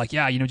folks who are like,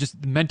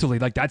 just mentally,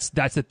 like that's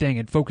the thing,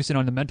 and focusing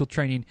on the mental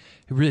training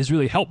has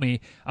really helped me.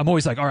 I'm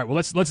always like, all right, well,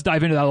 let's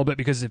dive into that a little bit,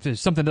 because if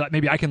there's something that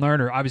maybe I can learn,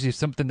 or obviously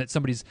something that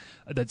somebody's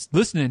that's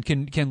listening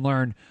can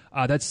learn,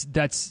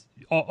 that's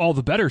all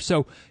the better.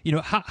 So,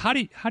 how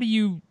do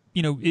you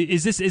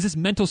is this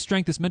mental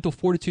strength, this mental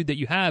fortitude that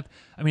you have?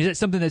 I mean, is that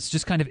something that's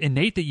just kind of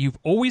innate that you've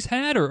always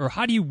had, or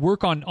how do you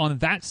work on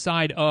that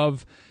side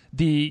of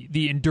the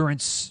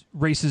endurance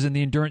races and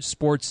the endurance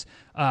sports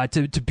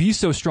to be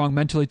so strong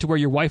mentally, to where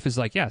your wife is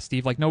like, yeah,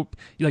 Steve, like, nope,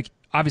 like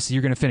obviously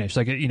you're going to finish,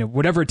 like,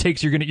 whatever it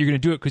takes, you're going to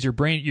do it, because your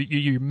brain,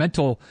 your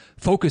mental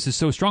focus is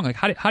so strong. Like,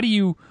 how do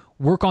you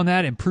work on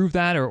that, improve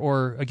that,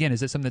 or again, is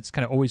that something that's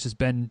kind of always just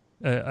been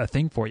a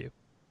thing for you?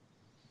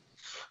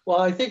 Well,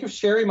 I think if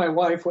Sherry, my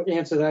wife, would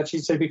answer that,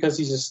 she'd say because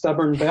he's a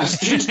stubborn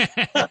bastard.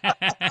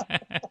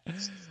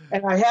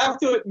 And I have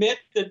to admit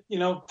that,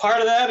 part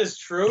of that is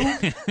true.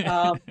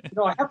 I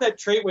have that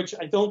trait, which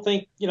I don't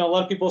think, a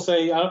lot of people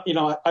say,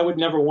 I would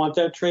never want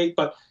that trait.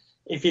 But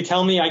if you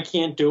tell me I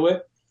can't do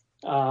it,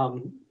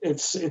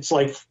 it's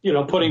like,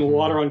 putting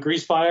water on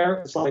grease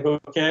fire. It's like,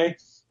 okay,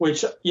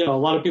 which, a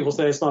lot of people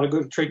say it's not a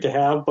good trait to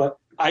have. But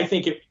I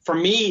think for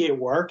me, it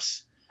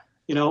works,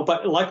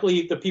 but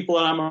luckily the people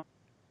that I'm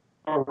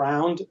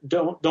around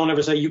don't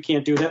ever say you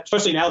can't do that,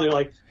 especially now. They're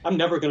like, I'm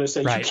never going to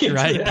say you can't do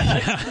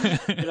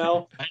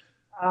that.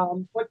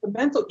 But the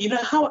mental,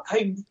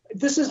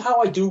 this is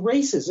how I do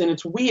races, and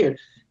it's weird.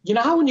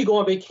 How when you go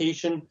on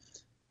vacation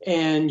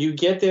and you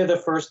get there the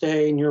first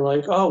day and you're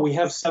like, oh, we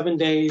have 7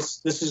 days,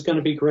 this is going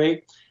to be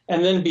great,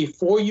 and then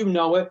before you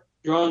know it,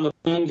 you're on the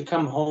plane to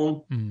come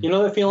home. You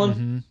know that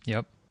feeling?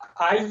 Yep.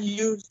 I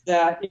use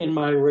that in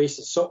my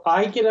races. So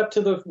I get up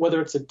to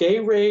whether it's a day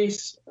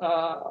race,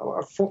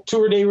 or a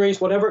 2-day race,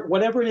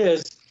 whatever it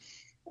is,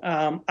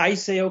 I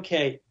say,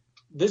 okay,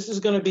 this is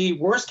going to be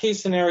worst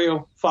case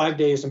scenario, 5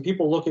 days. And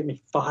people look at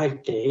me,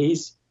 5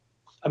 days?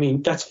 I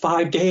mean, that's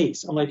 5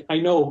 days. I'm like, I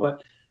know,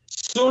 but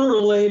sooner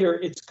or later,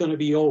 it's going to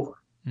be over.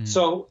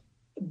 So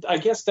I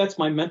guess that's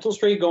my mental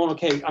straight going,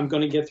 okay, I'm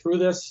going to get through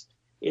this.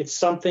 It's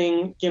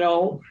something,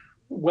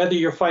 whether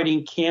you're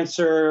fighting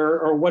cancer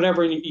or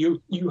whatever,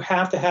 you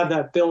have to have that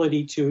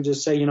ability to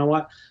just say, you know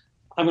what,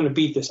 I'm going to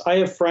beat this. I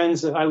have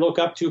friends that I look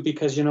up to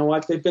because,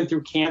 they've been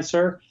through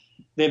cancer,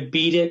 they've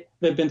beat it,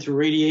 they've been through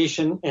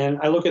radiation, and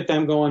I look at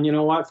them going, you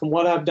know what, from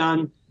what I've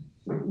done,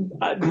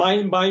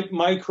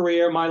 my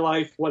career, my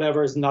life,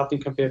 whatever, is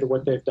nothing compared to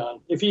what they've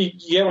done. If you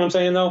get what I'm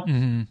saying, though.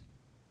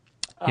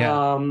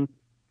 Yeah.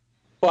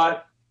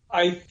 But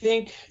I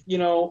think,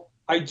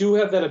 I do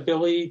have that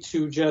ability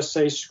to just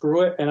say,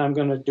 screw it, and I'm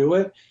going to do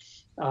it.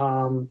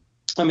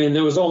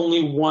 There was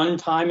only one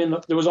time in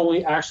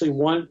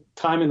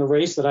the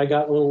race that I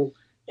got a little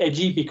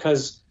edgy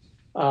because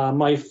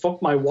my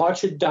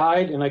watch had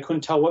died and I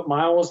couldn't tell what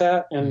mile I was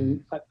at,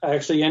 and I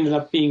actually ended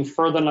up being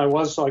further than I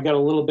was, so I got a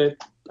little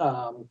bit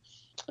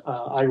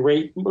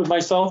irate with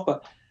myself.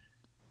 But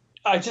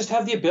I just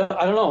have the ability.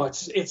 I don't know.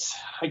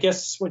 I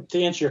guess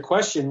to answer your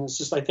question, it's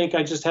just, I think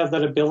I just have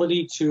that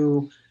ability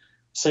to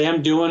say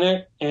I'm doing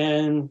it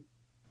and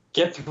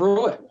get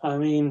through it. I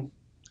mean,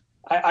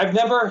 I've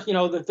never,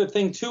 the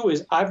thing too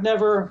is I've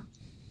never,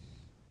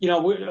 we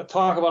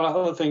talk about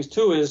other things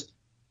too is,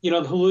 the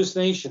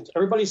hallucinations.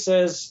 Everybody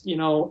says,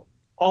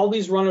 all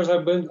these runners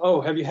I've been,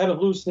 oh, have you had a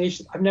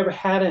hallucination? I've never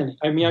had any.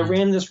 I mean, I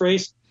ran this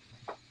race.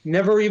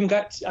 Never even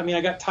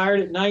I got tired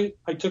at night.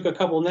 I took a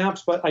couple of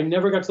naps, but I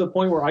never got to the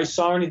point where I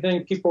saw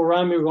anything. People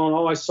around me were going,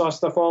 oh, I saw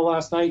stuff all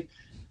last night.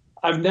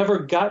 I've never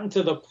gotten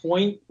to the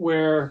point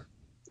where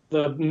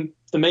the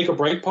make or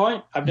break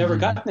point. I've never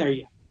gotten there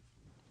yet.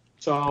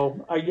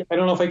 So I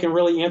don't know if I can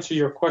really answer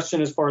your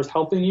question as far as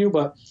helping you,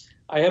 but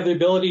I have the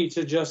ability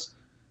to just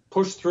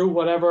push through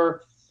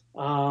whatever.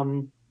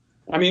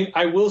 I mean,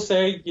 I will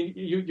say,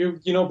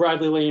 you know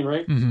Bradley Lane,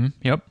 right? Mm-hmm.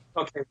 Yep.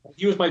 Okay.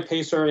 He was my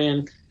pacer,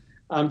 and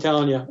I'm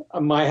telling you,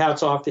 my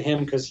hat's off to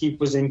him because he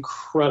was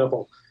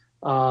incredible.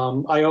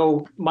 I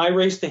owe my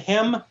race to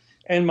him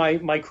and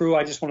my crew.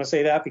 I just want to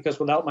say that because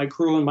without my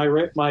crew and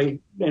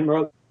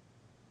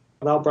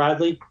without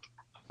Bradley,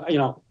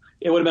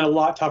 it would have been a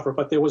lot tougher.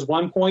 But there was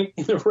one point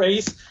in the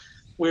race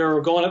we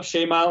were going up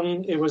Shea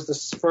Mountain. It was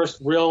the first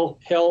real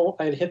hill.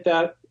 I had hit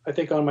that, I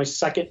think, on my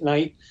second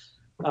night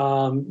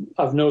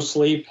of no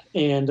sleep.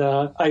 And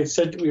I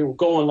said we were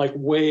going like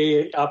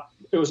way up.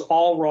 It was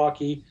all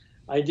rocky.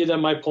 I did have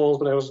my poles,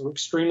 but I was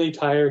extremely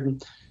tired.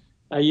 And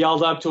I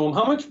yelled up to him,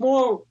 how much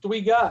more do we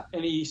got?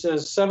 And he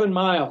says, 7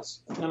 miles.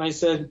 And I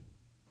said,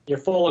 you're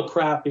full of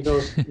crap. He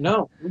goes,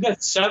 no, we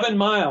got 7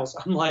 miles.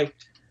 I'm like,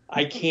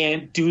 I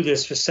can't do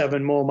this for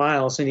 7 more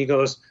miles. And he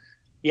goes,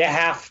 you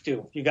have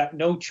to. You got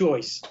no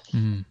choice.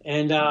 Mm-hmm.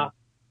 And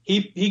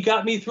he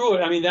got me through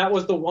it. I mean, that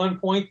was the one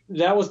point.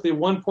 That was the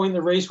one point in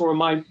the race where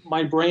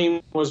my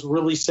brain was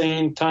really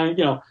saying time.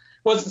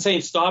 Wasn't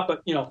saying stop,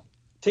 but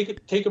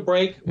take a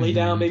break, lay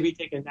down, maybe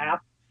take a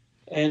nap.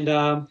 And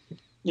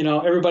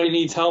everybody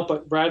needs help.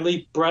 But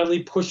Bradley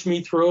pushed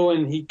me through,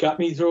 and he got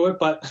me through it.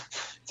 But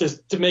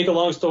just to make a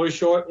long story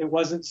short, it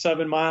wasn't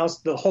 7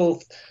 miles. The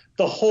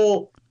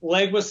whole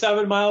leg was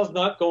 7 miles,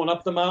 not going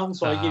up the mountain.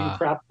 So I gave him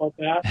crap about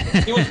that.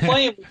 He was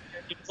playing with me.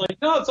 He was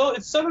like, no,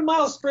 it's 7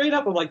 miles straight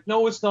up. I'm like,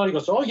 no, it's not. He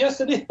goes, oh, yes,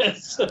 it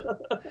is.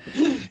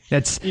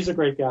 He's a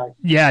great guy.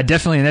 Yeah,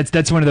 definitely. And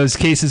that's one of those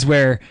cases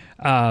where,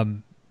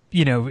 having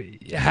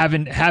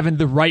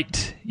the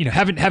right,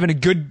 having a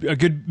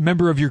good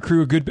member of your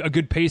crew, a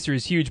good pacer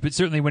is huge. But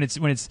certainly when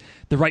it's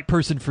the right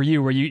person for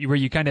you, where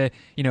you kind of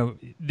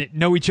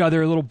know each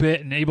other a little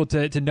bit and able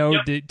to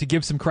know to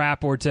give some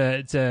crap or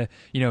to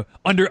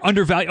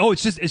undervalue. Oh,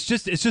 it's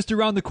just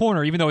around the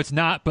corner, even though it's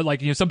not. But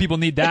like some people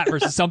need that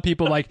versus some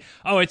people like,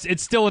 oh,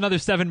 it's still another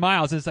 7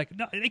 miles. And it's like,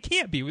 no, it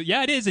can't be.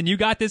 Yeah, it is, and you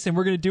got this, and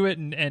we're gonna do it.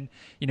 And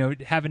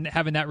having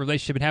that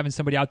relationship and having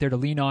somebody out there to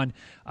lean on,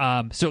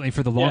 certainly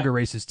for the longer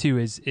races too,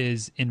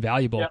 is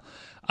invaluable.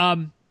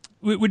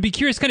 Would be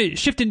curious, kind of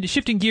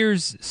shifting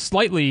gears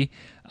slightly.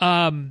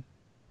 And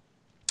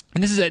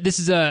this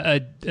is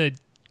a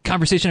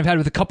conversation I've had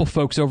with a couple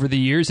folks over the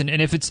years, and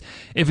if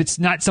it's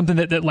not something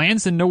that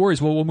lands, then no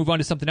worries. We'll move on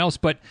to something else.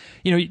 But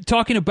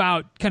talking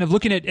about kind of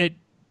looking at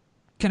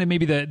kind of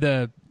maybe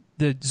the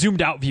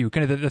zoomed out view,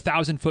 kind of the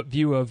 1,000-foot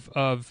view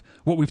of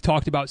what we've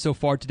talked about so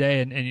far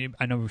today. And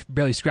I know we've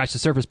barely scratched the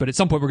surface, but at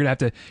some point we're going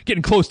to have to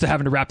get close to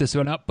having to wrap this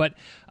one up. But,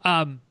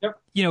 from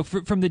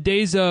the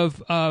days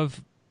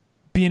of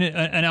being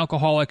an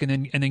alcoholic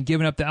and then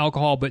giving up the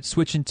alcohol, but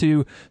switching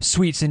to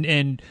sweets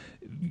and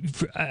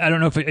I don't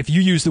know if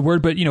you use the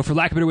word, but for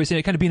lack of a better way of saying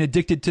it, kind of being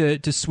addicted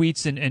to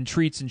sweets and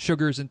treats and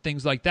sugars and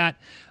things like that.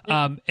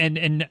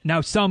 And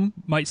now some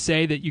might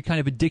say that you're kind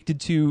of addicted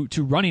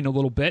to running a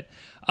little bit.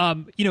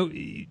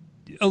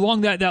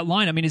 Along that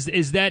line, I mean,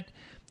 does that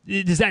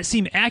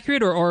seem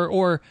accurate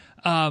or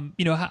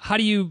how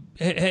do you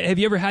have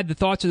you ever had the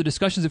thoughts or the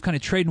discussions of kind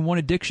of trading one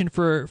addiction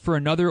for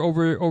another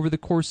over the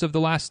course of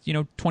the last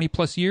 20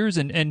 plus years,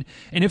 and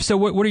if so,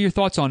 what are your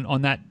thoughts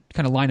on that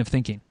kind of line of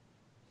thinking?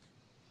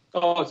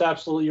 Oh, it's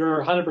absolutely,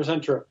 you're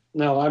 100% true.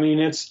 No, I mean,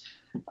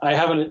 I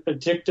have an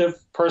addictive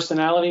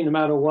personality no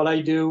matter what I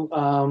do.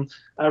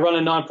 I run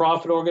a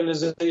nonprofit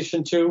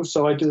organization too,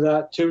 so I do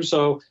that too.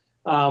 So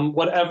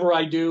whatever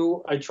I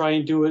do, I try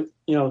and do it,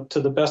 to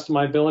the best of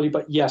my ability.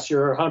 But yes,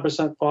 you're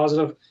 100%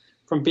 positive.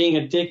 From being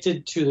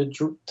addicted to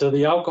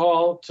the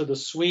alcohol, to the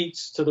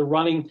sweets, to the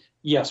running,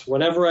 yes,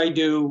 whatever I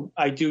do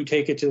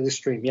take it to the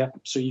extreme. Yeah,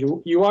 so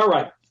you are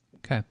right.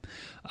 Okay,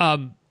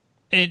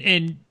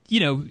 and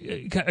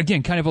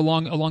again, kind of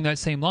along that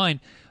same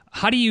line,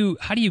 how do you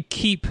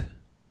keep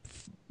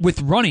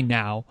with running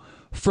now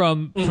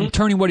from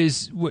turning what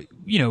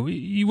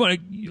you want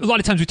to, a lot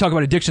of times we talk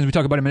about addictions, we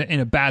talk about them in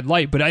a bad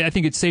light, but I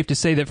think it's safe to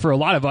say that for a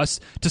lot of us,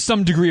 to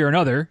some degree or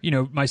another,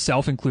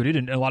 myself included,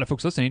 and a lot of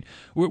folks listening,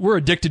 we're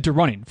addicted to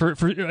running for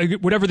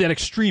whatever that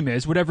extreme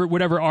is,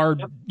 whatever our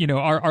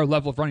our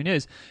level of running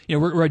is.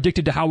 We're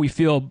addicted to how we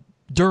feel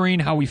during,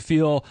 how we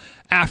feel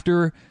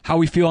after, how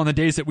we feel on the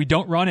days that we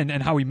don't run,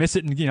 and how we miss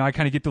it. And, you know, I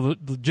kind of get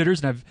the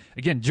jitters. And I've,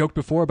 again, joked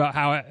before about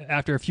how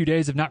after a few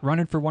days of not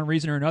running for one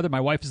reason or another,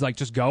 my wife is like,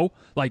 just go.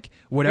 Like,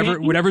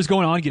 whatever's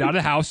going on, get out of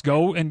the house,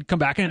 go and come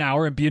back in an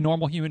hour and be a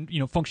normal human, you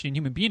know, functioning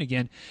human being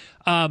again.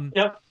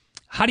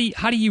 How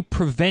do you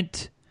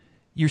prevent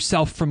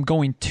yourself from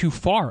going too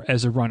far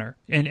as a runner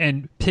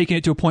and taking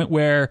it to a point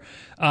where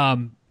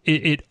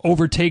it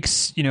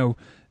overtakes, you know,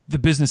 the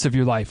business of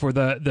your life, or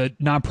the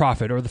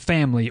nonprofit, or the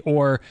family,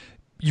 or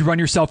you run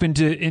yourself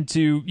into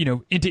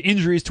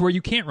injuries to where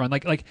you can't run?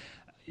 Like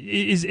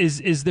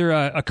is there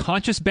a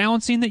conscious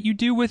balancing that you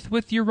do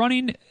with your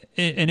running?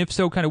 And if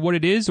so, kind of what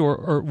it is,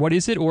 or what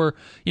is it? Or,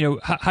 you know,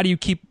 how do you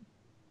keep,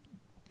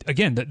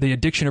 again, the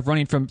addiction of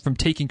running from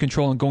taking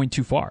control and going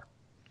too far?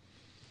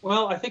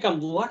 Well, I think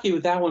I'm lucky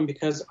with that one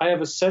because I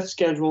have a set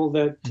schedule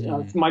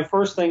that my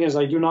first thing is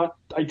I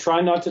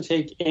try not to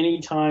take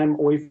any time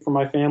away from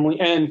my family.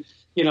 And,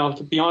 you know,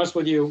 to be honest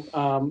with you,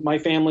 my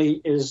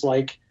family is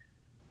like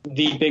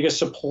the biggest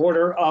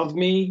supporter of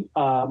me.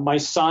 My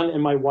son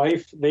and my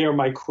wife, they are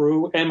my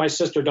crew, and my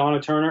sister, Donna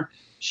Turner.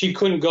 She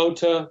couldn't go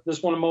to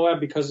this one in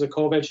Moab because of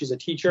COVID. She's a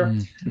teacher.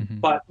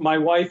 Mm-hmm. But my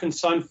wife and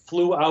son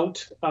flew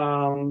out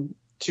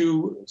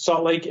to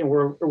Salt Lake and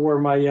were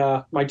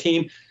my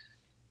team.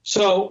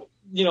 So,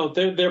 you know,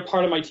 they're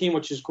part of my team,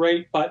 which is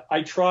great. But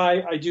I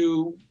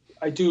do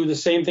the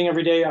same thing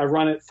every day. I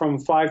run it from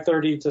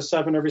 5:30 to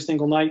 7 every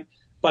single night.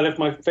 But if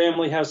my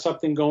family has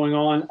something going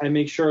on, I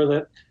make sure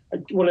that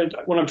what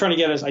I'm trying to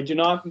get is I do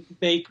not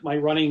make my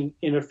running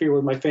interfere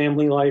with my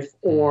family life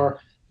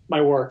or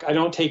my work. I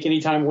don't take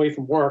any time away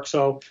from work.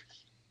 So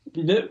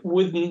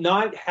with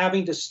not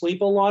having to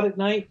sleep a lot at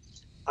night,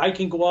 I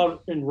can go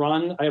out and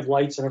run. I have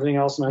lights and everything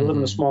else, and I live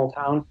in a small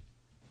town.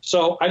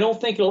 So I don't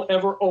think it'll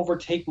ever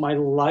overtake my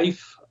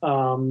life.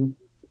 I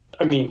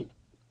mean,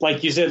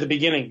 like you said at the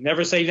beginning,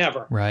 never say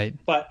never. Right.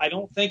 But I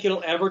don't think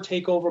it'll ever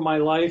take over my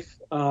life,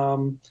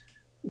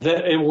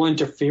 that it will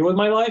interfere with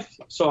my life.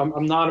 So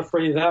I'm not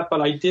afraid of that.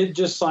 But I did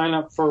just sign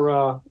up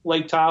for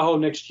Lake Tahoe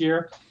next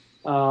year.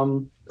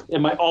 And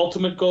my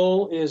ultimate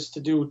goal is to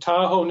do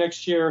Tahoe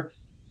next year,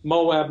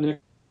 Moab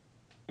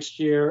next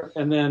year,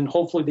 and then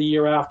hopefully the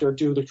year after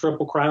do the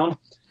Triple Crown.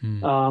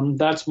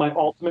 That's my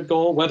ultimate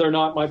goal. Whether or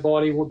not my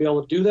body will be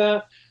able to do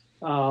that,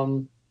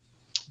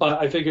 but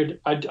I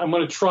figured I'm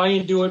going to try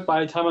and do it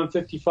by the time I'm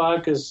 55,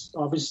 because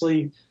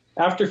obviously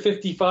after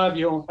 55,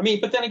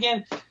 but then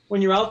again,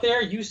 when you're out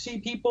there, you see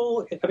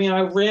people. I mean,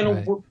 I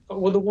ran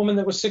with a woman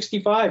that was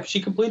 65. She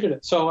completed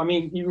it. So, I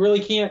mean, you really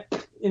can't,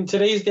 in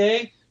today's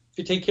day, if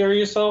you take care of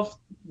yourself,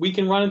 we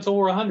can run until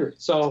we're 100.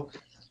 So,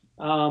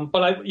 but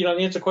to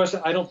answer the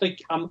question, I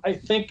think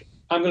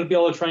I'm going to be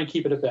able to try and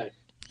keep it at bay.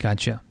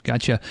 Gotcha.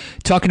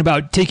 Talking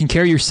about taking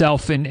care of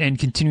yourself and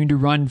continuing to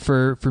run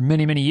for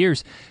many, many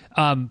years.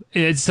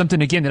 It's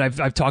something, again, that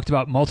I've talked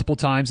about multiple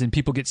times, and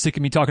people get sick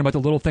of me talking about the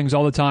little things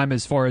all the time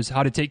as far as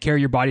how to take care of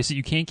your body so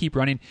you can keep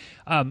running.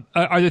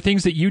 Are there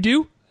things that you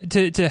do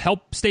to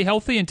help stay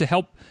healthy and to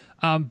help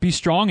be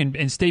strong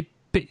and stay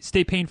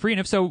pain-free? And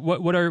if so,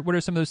 what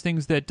are some of those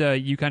things that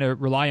you kind of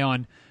rely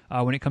on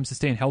when it comes to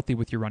staying healthy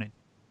with your running?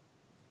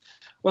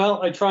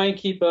 Well, I try and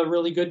keep a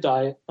really good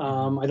diet.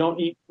 I don't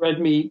eat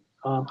red meat.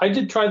 I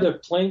did try the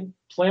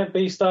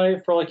plant-based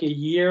diet for like a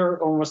year,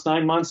 almost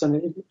 9 months.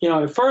 And,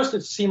 at first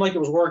it seemed like it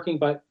was working,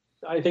 but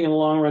I think in the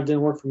long run it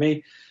didn't work for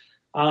me.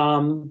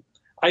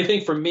 I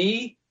think for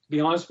me, to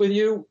be honest with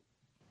you,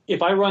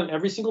 if I run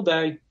every single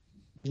day,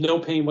 no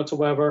pain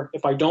whatsoever.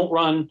 If I don't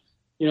run,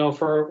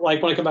 for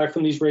like when I come back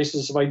from these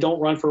races, if I don't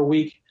run for a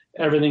week,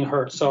 everything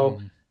hurts.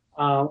 So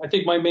I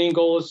think my main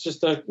goal is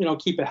just to,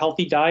 keep a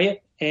healthy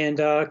diet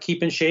and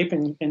keep in shape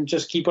and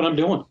just keep what I'm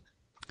doing.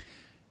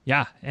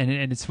 Yeah, and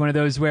it's one of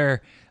those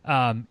where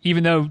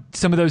even though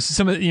some of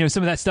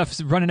that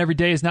stuff running every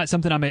day is not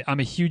something I'm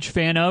a huge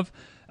fan of.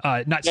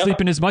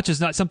 Sleeping as much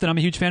is not something I'm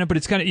a huge fan of, but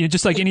it's kind of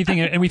just like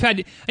anything. And we've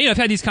had I've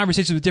had these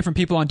conversations with different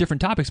people on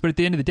different topics, but at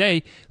the end of the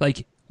day,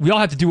 like, we all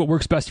have to do what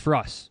works best for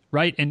us,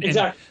 right? And,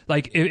 exactly. And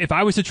like if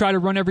I was to try to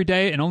run every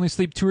day and only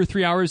sleep 2 or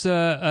 3 hours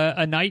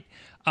a night,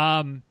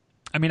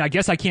 I mean, I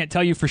guess I can't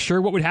tell you for sure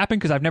what would happen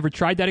because I've never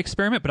tried that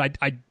experiment, but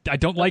I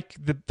don't like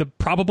the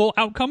probable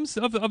outcomes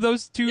of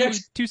those two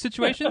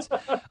situations.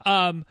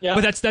 But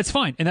that's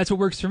fine, and that's what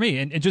works for me.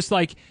 And just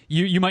like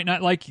you might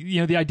not like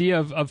the idea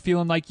of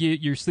feeling like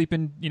you're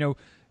sleeping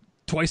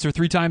twice or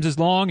 3 times as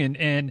long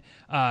and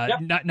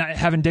not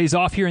having days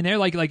off here and there,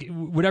 like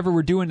whatever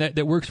we're doing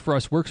that works for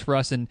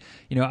us. And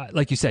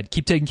like you said,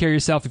 keep taking care of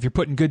yourself. If you're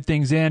putting good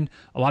things in,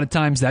 a lot of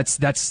times that's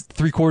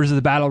 3/4 of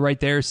the battle right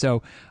there.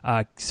 So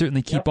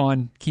certainly keep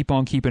on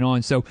keeping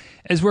on. So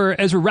as we're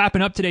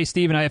wrapping up today,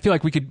 Steve, and I feel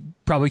like we could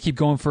probably keep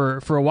going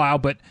for a while,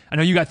 but I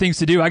know you got things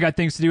to do. I got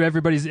things to do.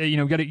 Everybody's,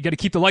 got to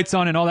keep the lights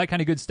on and all that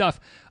kind of good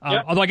stuff.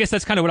 Yep. Although I guess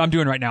that's kind of what I'm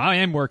doing right now. I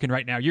am working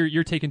right now.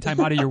 You're taking time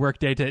out of your work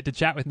day to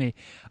chat with me.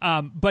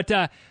 But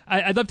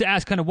I'd love to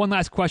ask kind of one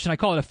last question. I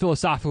call it a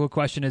philosophical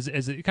question, as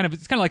it's kind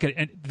of like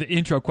the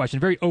intro question,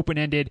 very open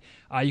ended.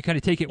 You kind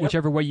of take it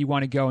whichever way you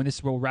want to go, and this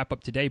is where we'll wrap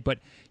up today. But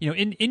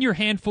in your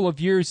handful of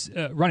years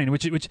running,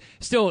 which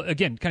still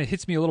again kind of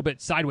hits me a little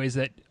bit sideways,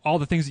 that all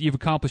the things that you've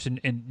accomplished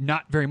in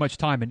not very much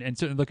time, and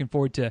certainly looking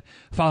forward to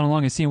following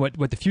along and seeing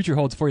what the future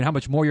holds for you and how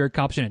much more you're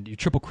accomplishing, and your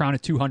Triple Crown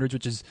at 200s,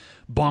 which is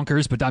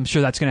bonkers, but I'm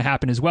sure that's going to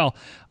happen as well.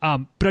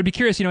 But I'd be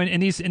curious, in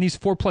these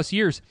 4+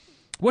 years,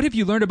 what have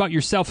you learned about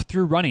yourself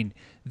through running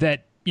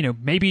that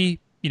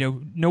maybe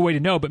no way to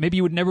know, but maybe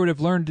you never would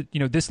have learned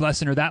this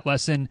lesson or that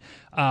lesson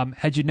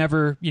had you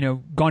never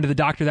gone to the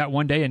doctor that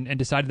one day and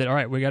decided that, all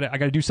right, I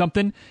got to do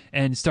something,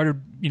 and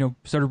started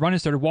running,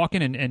 started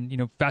walking,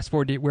 and fast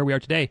forward to where we are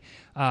today.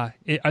 Are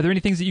there any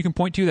things that you can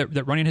point to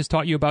that running has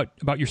taught you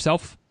about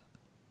yourself?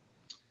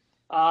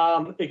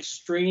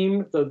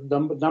 Extreme.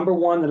 The number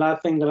one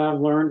thing that I've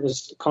learned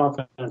is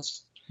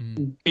confidence.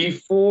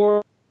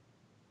 Before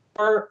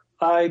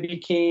I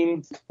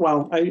became,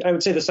 I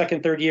would say the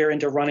second, third year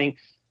into running,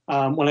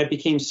 when I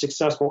became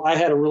successful, I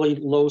had a really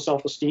low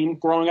self-esteem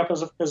growing up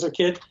as a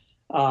kid.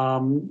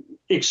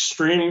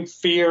 Extreme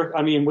fear.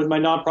 I mean, with my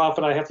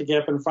nonprofit, I have to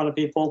get up in front of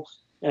people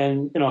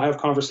and, have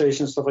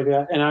conversations, stuff like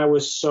that. And I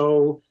was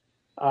so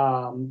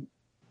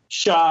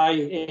shy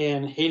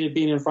and hated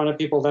being in front of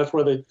people. That's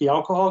where the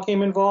alcohol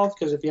came involved,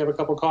 because if you have a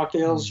couple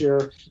cocktails, you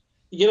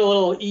get a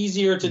little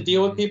easier to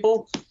deal with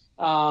people.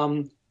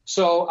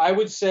 So I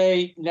would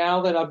say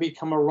now that I've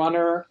become a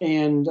runner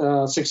and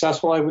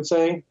successful, I would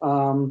say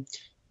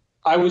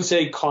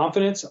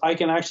confidence. I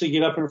can actually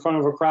get up in front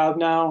of a crowd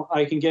now.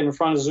 I can get in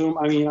front of Zoom.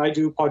 I mean, I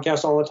do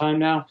podcasts all the time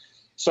now.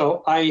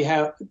 So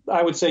I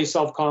would say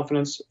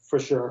self-confidence for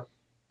sure.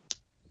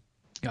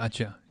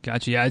 Gotcha.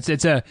 Yeah,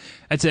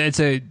 it's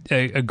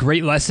a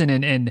great lesson,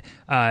 and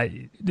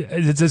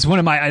it's one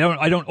of my.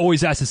 I don't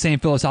always ask the same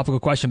philosophical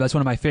question, but that's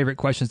one of my favorite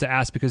questions to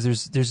ask,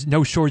 because there's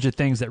no shortage of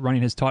things that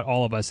running has taught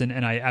all of us,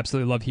 and I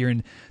absolutely love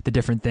hearing the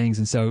different things,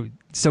 and so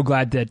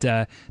glad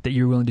that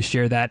you're willing to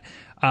share that.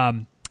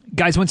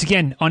 Guys, once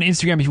again, on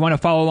Instagram, if you want to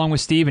follow along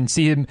with Steve and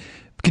see him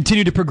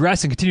continue to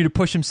progress and continue to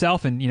push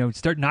himself, and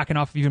start knocking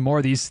off even more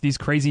of these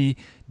crazy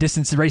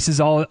distance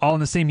races all in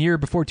the same year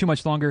before too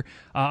much longer.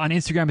 On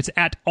Instagram, it's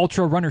at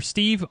Ultra Runner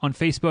Steve. On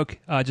Facebook,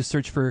 just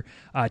search for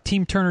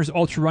Team Turner's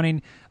Ultra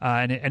Running.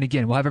 And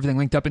again, we'll have everything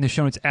linked up in the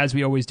show notes, as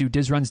we always do.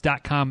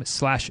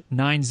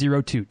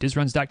 DizRuns.com/902.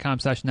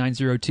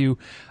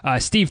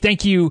 DizRuns.com/902. Steve,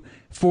 thank you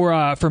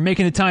for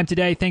making the time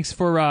today. Thanks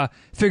for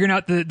figuring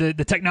out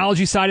the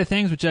technology side of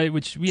things, which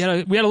we had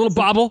a little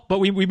bobble, but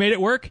we made it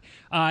work.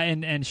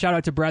 And shout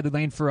out to Bradley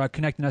Lane for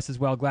connecting us as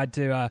well. Glad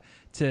to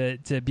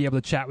be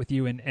able to chat with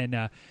you,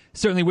 and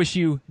certainly wish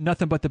you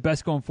nothing but the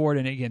best going forward.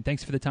 And again,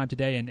 thanks for the time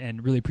today,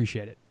 and really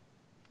appreciate it.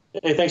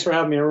 Hey, thanks for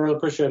having me. I really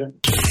appreciate it.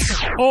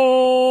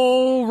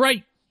 All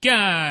right,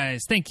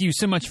 guys. Thank you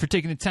so much for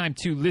taking the time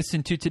to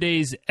listen to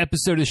today's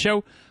episode of the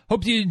show.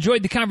 Hope you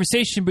enjoyed the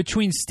conversation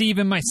between Steve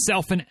and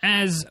myself, and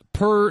as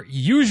per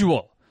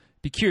usual,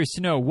 be curious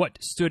to know what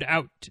stood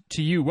out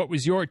to you. What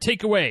was your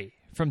takeaway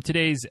from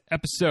today's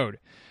episode?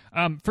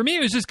 For me,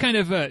 it was just kind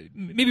of a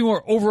maybe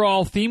more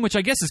overall theme, which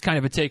I guess is kind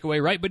of a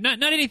takeaway, right? But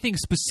not anything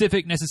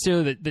specific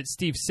necessarily that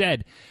Steve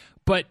said,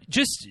 but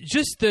just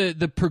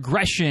the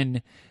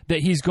progression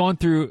that he's gone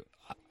through,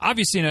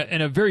 obviously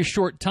in a very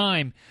short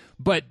time.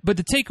 But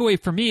the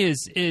takeaway for me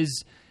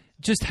is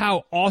just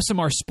how awesome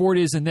our sport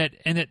is, and that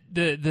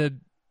the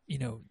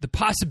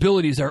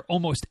possibilities are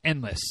almost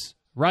endless,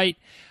 right?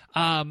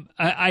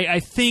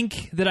 I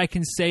think that I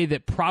can say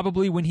that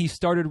probably when he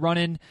started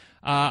running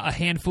a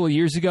handful of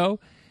years ago,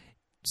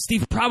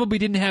 Steve probably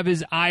didn't have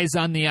his eyes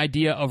on the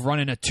idea of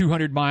running a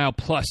 200-mile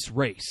plus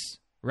race,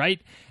 right?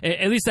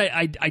 At least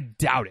I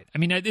doubt it. I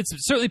mean, it's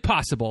certainly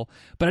possible,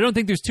 but I don't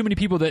think there's too many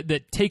people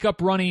that take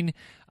up running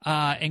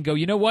and go,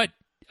 you know what?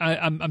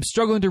 I'm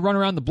struggling to run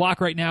around the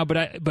block right now,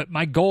 but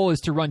my goal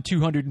is to run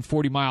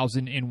 240 miles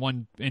in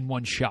one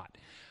shot.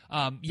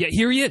 Yet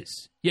here he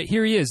is.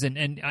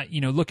 And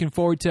looking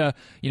forward to,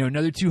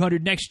 another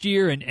 200 next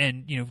year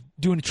and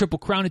doing a Triple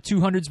Crown at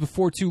 200s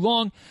before too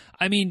long.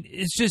 I mean,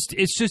 it's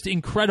just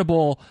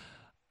incredible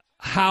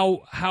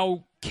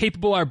how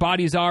capable our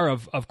bodies are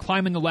of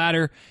climbing the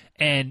ladder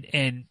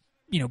and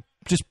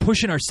just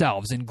pushing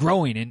ourselves and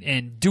growing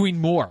and doing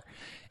more.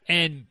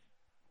 And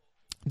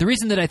the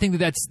reason that I think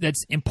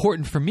that's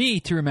important for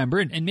me to remember,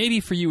 and maybe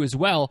for you as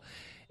well,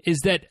 is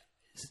that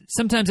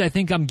sometimes I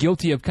think I'm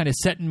guilty of kind of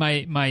setting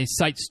my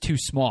sights too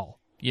small,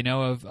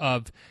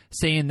 of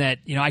saying that,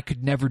 I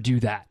could never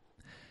do that.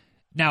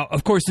 Now,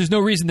 of course, there's no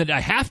reason that I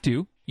have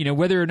to,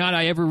 whether or not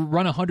I ever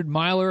run a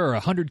 100-miler or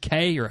a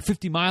 100K or a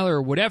 50-miler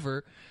or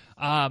whatever,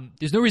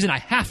 there's no reason I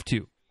have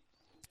to.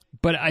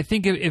 But I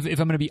think if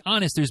I'm going to be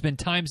honest, there's been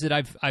times that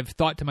I've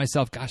thought to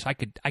myself, gosh,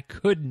 I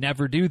could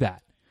never do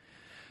that.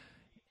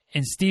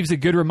 And Steve's a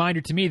good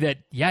reminder to me that,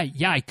 yeah,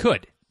 I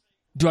could.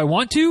 Do I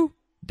want to?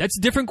 That's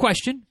a different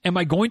question. Am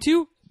I going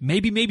to?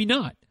 Maybe, maybe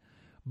not.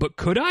 But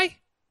could I?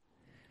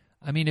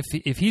 I mean,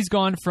 if he's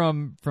gone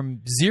from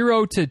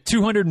 0 to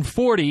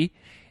 240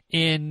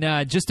 in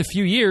just a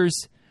few years,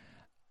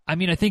 I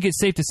mean, I think it's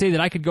safe to say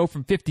that I could go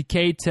from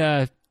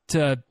 50K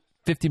to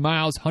 50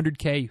 miles,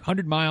 100K,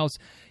 100 miles,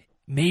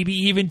 maybe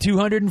even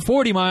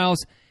 240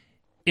 miles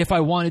if I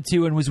wanted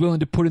to and was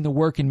willing to put in the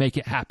work and make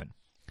it happen.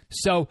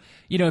 So,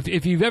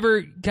 if you've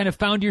ever kind of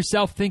found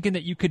yourself thinking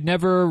that you could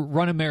never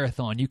run a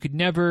marathon, you could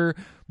never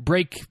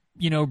break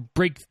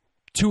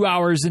 2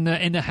 hours in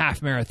the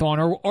half marathon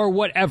or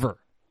whatever,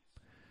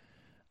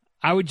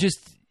 I would just,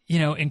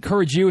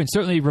 encourage you and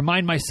certainly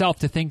remind myself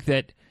to think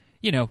that,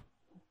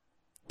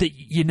 that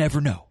you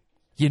never know.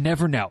 You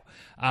never know.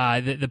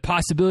 The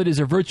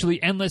possibilities are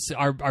virtually endless.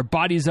 Our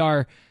bodies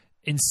are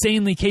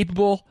insanely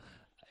capable.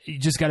 You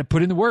just got to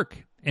put in the work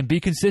and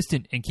be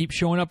consistent and keep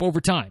showing up over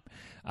time.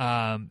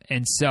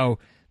 And so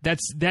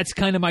that's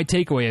kind of my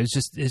takeaway. Is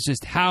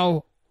just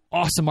how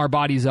awesome our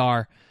bodies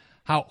are,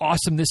 how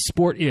awesome this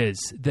sport is,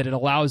 that it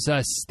allows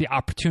us the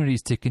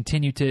opportunities to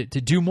continue to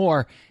do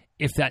more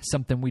if that's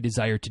something we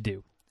desire to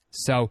do.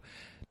 So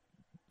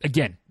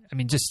again, I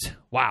mean, just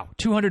wow,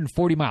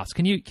 240 miles.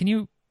 Can you?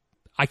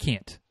 I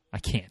can't.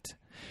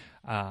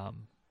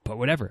 But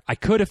whatever. I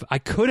could if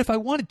I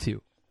wanted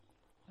to.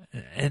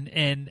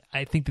 And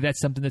I think that's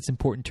something that's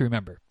important to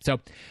remember. So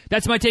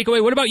that's my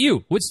takeaway. What about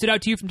you? What stood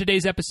out to you from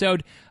today's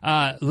episode?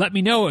 Let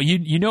me know.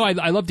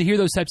 I love to hear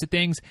those types of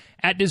things.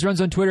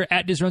 @DizRuns on Twitter,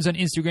 @DizRuns on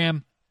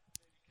Instagram.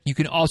 You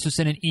can also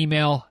send an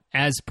email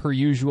as per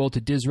usual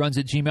to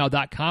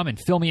dizruns@gmail.com and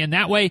fill me in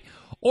that way.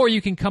 Or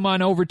you can come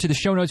on over to the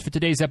show notes for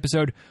today's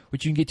episode,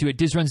 which you can get to at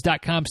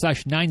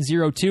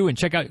dizruns.com/902 and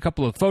check out a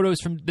couple of photos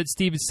that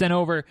Steve has sent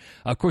over.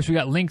 Of course, we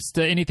got links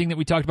to anything that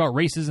we talked about,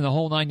 races and the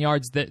whole 9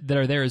 yards that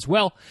are there as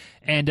well.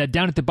 And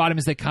down at the bottom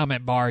is that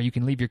comment bar. You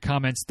can leave your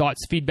comments, thoughts,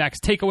 feedbacks,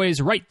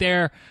 takeaways right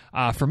there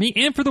for me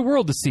and for the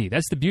world to see.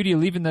 That's the beauty of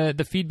leaving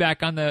the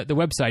feedback on the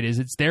website, is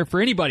it's there for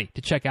anybody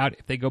to check out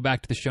if they go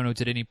back to the show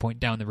notes at any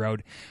point down the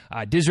road.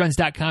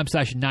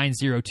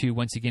 dizruns.com/902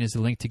 once again is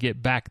the link to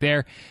get back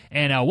there.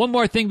 And one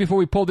more thing before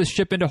we pull this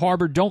ship into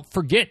harbor, don't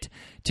forget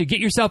to get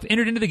yourself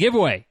entered into the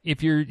giveaway.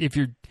 If you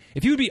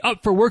would be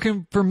up for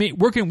working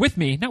with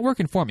me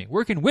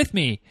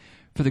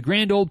for the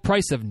grand old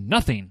price of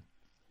nothing,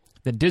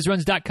 then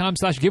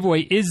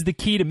dizruns.com/giveaway is the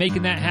key to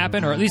making that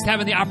happen, or at least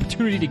having the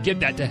opportunity to get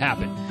that to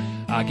happen.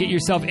 Get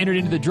yourself entered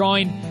into the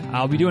drawing.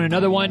 I'll be doing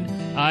another one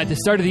at the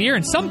start of the year,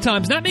 and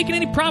sometimes not making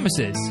any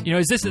promises. At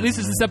least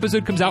as this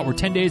episode comes out, we're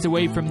 10 days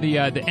away from the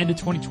end of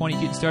 2020,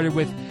 getting started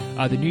with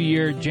the new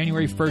year,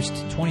 January 1st,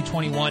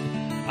 2021.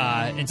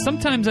 And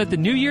sometimes at the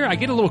new year, I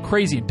get a little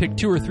crazy and pick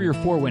 2 or 3 or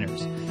 4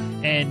 winners.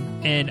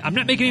 And I'm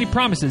not making any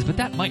promises, but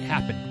that might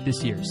happen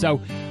this year. So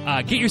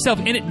get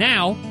yourself in it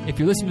now if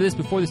you're listening to this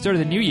before the start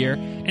of the new year.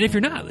 And if you're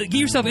not, get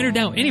yourself entered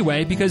now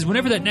anyway, because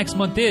whenever that next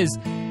month is,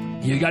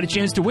 you got a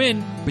chance to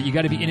win, but you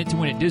got to be in it to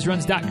win it.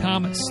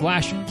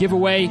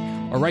 dizruns.com/giveaway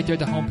or right there at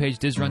the homepage,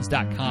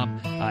 dizruns.com.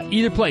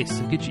 Either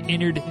place will get you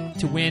entered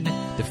to win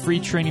the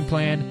free training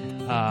plan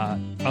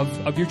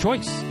of your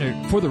choice, or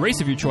for the race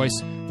of your choice,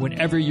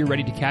 whenever you're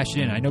ready to cash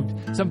it in. I know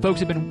some folks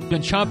have been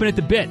chomping at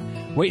the bit,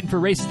 waiting for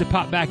races to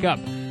pop back up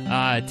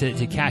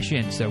to cash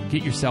in. So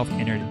get yourself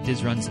entered at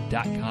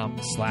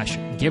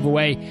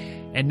dizruns.com/giveaway.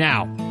 And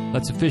now,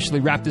 let's officially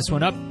wrap this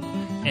one up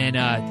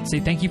and say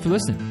thank you for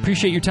listening.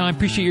 Appreciate your time.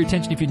 Appreciate your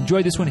attention. If you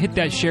enjoyed this one, hit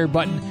that share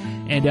button.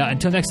 And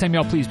until next time,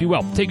 y'all, please be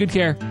well. Take good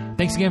care.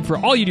 Thanks again for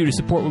all you do to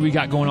support what we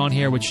got going on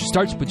here, which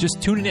starts with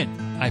just tuning in.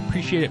 I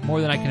appreciate it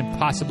more than I can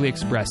possibly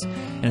express.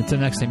 And until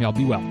next time, y'all,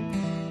 be well.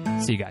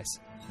 See you guys.